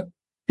mail,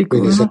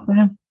 quindi se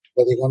Sicuro?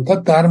 di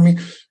contattarmi.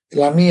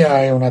 La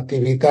mia è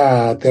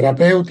un'attività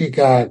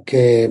terapeutica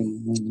che,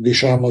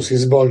 diciamo, si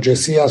svolge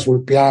sia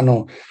sul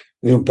piano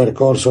di un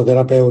percorso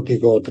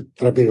terapeutico,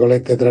 tra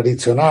virgolette,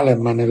 tradizionale,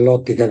 ma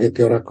nell'ottica che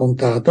ti ho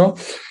raccontato,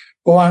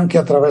 o anche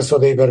attraverso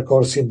dei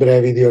percorsi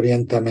brevi di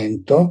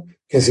orientamento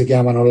che si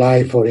chiamano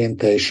Life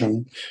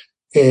Orientation.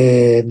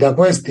 E da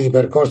questi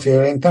percorsi di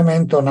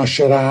orientamento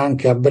nascerà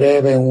anche a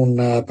breve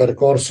un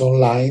percorso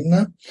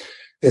online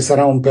e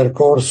sarà un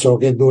percorso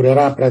che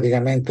durerà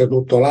praticamente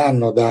tutto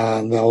l'anno,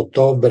 da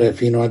ottobre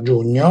fino a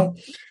giugno,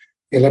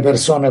 e le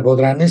persone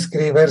potranno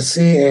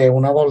iscriversi e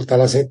una volta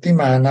alla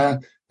settimana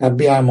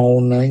abbiamo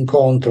un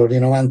incontro di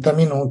 90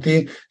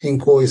 minuti in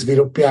cui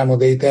sviluppiamo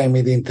dei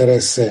temi di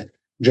interesse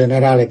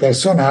generale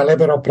personale,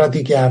 però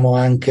pratichiamo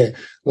anche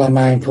la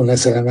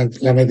mindfulness e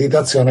la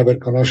meditazione per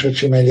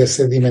conoscerci meglio e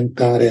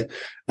sedimentare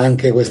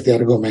anche questi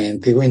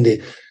argomenti. Quindi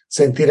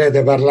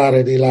sentirete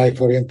parlare di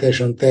Life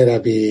Orientation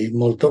Therapy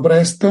molto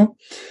presto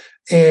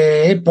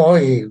e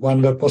poi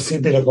quando è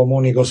possibile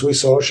comunico sui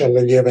social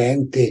gli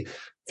eventi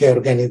che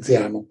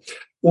organizziamo.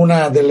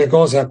 Una delle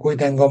cose a cui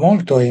tengo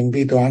molto e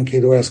invito anche i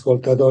tuoi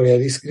ascoltatori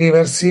ad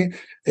iscriversi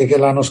è che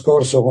l'anno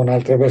scorso con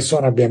altre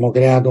persone abbiamo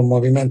creato un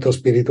movimento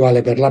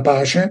spirituale per la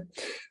pace,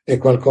 è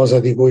qualcosa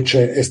di cui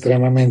c'è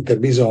estremamente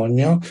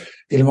bisogno.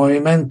 Il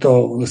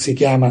movimento si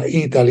chiama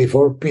Italy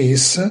for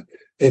Peace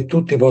e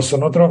tutti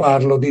possono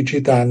trovarlo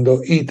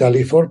digitando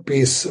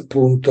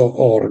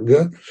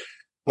italyforpeace.org.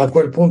 A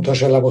quel punto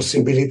c'è la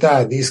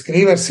possibilità di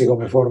iscriversi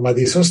come forma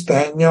di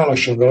sostegno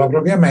lasciando la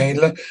propria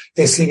mail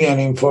e si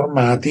viene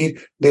informati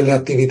delle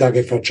attività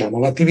che facciamo.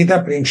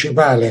 L'attività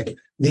principale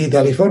di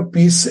Italy for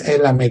Peace è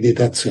la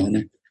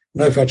meditazione.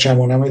 Noi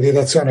facciamo una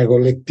meditazione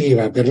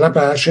collettiva per la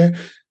pace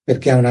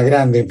perché ha una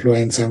grande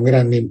influenza, un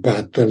grande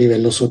impatto a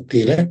livello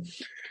sottile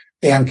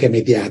e anche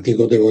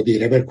mediatico, devo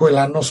dire. Per cui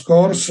l'anno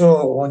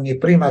scorso, ogni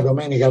prima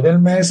domenica del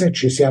mese,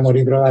 ci siamo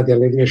ritrovati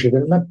alle 10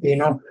 del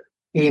mattino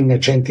in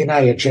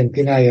centinaia e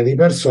centinaia di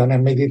persone a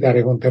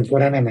meditare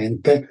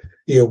contemporaneamente.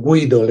 Io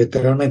guido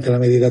letteralmente la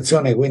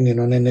meditazione, quindi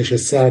non è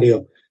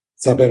necessario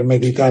saper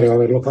meditare o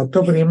averlo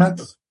fatto prima,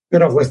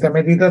 però queste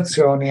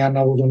meditazioni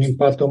hanno avuto un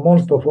impatto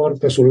molto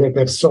forte sulle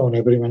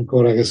persone, prima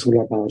ancora che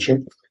sulla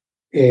pace,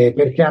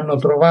 perché hanno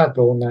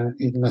trovato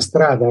una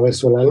strada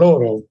verso la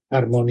loro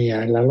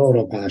armonia e la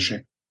loro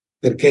pace,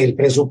 perché il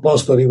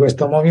presupposto di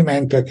questo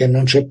movimento è che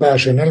non c'è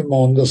pace nel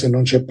mondo se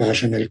non c'è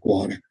pace nel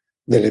cuore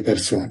delle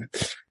persone.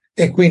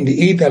 E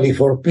quindi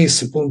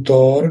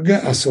italyforpeace.org,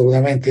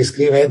 assolutamente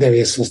iscrivetevi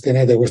e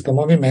sostenete questo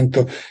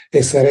movimento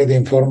e sarete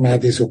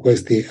informati su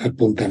questi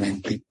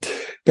appuntamenti.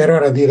 Per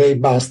ora direi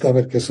basta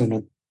perché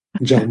sono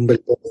già un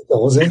bel po' di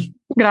cose.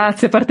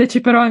 Grazie,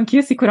 parteciperò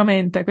anch'io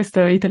sicuramente a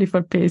questo Italy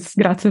for Peace.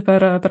 Grazie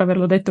per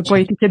averlo detto.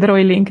 Poi ti chiederò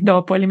i link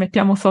dopo e li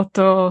mettiamo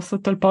sotto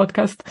il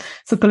podcast,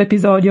 sotto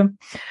l'episodio.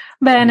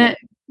 Bene,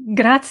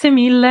 grazie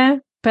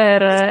mille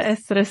per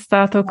essere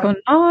stato con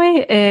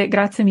noi e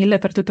grazie mille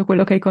per tutto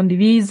quello che hai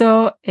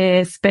condiviso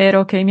e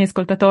spero che i miei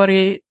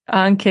ascoltatori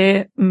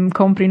anche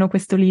comprino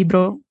questo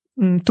libro.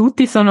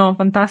 Tutti sono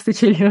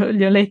fantastici,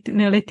 ne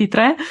ho letti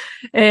 3,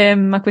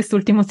 ma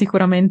quest'ultimo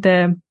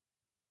sicuramente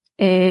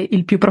è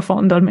il più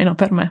profondo, almeno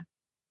per me.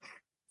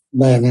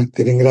 Bene,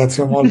 ti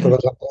ringrazio molto per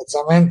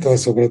l'apprezzamento e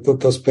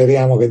soprattutto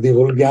speriamo che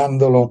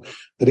divulgandolo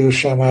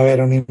riusciamo ad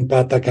avere un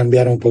impatto a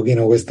cambiare un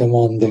pochino questo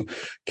mondo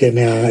che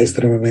ne ha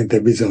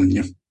estremamente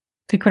bisogno.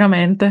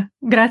 Sicuramente.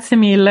 Grazie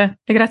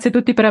mille e grazie a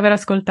tutti per aver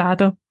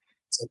ascoltato.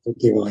 Grazie a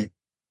tutti voi.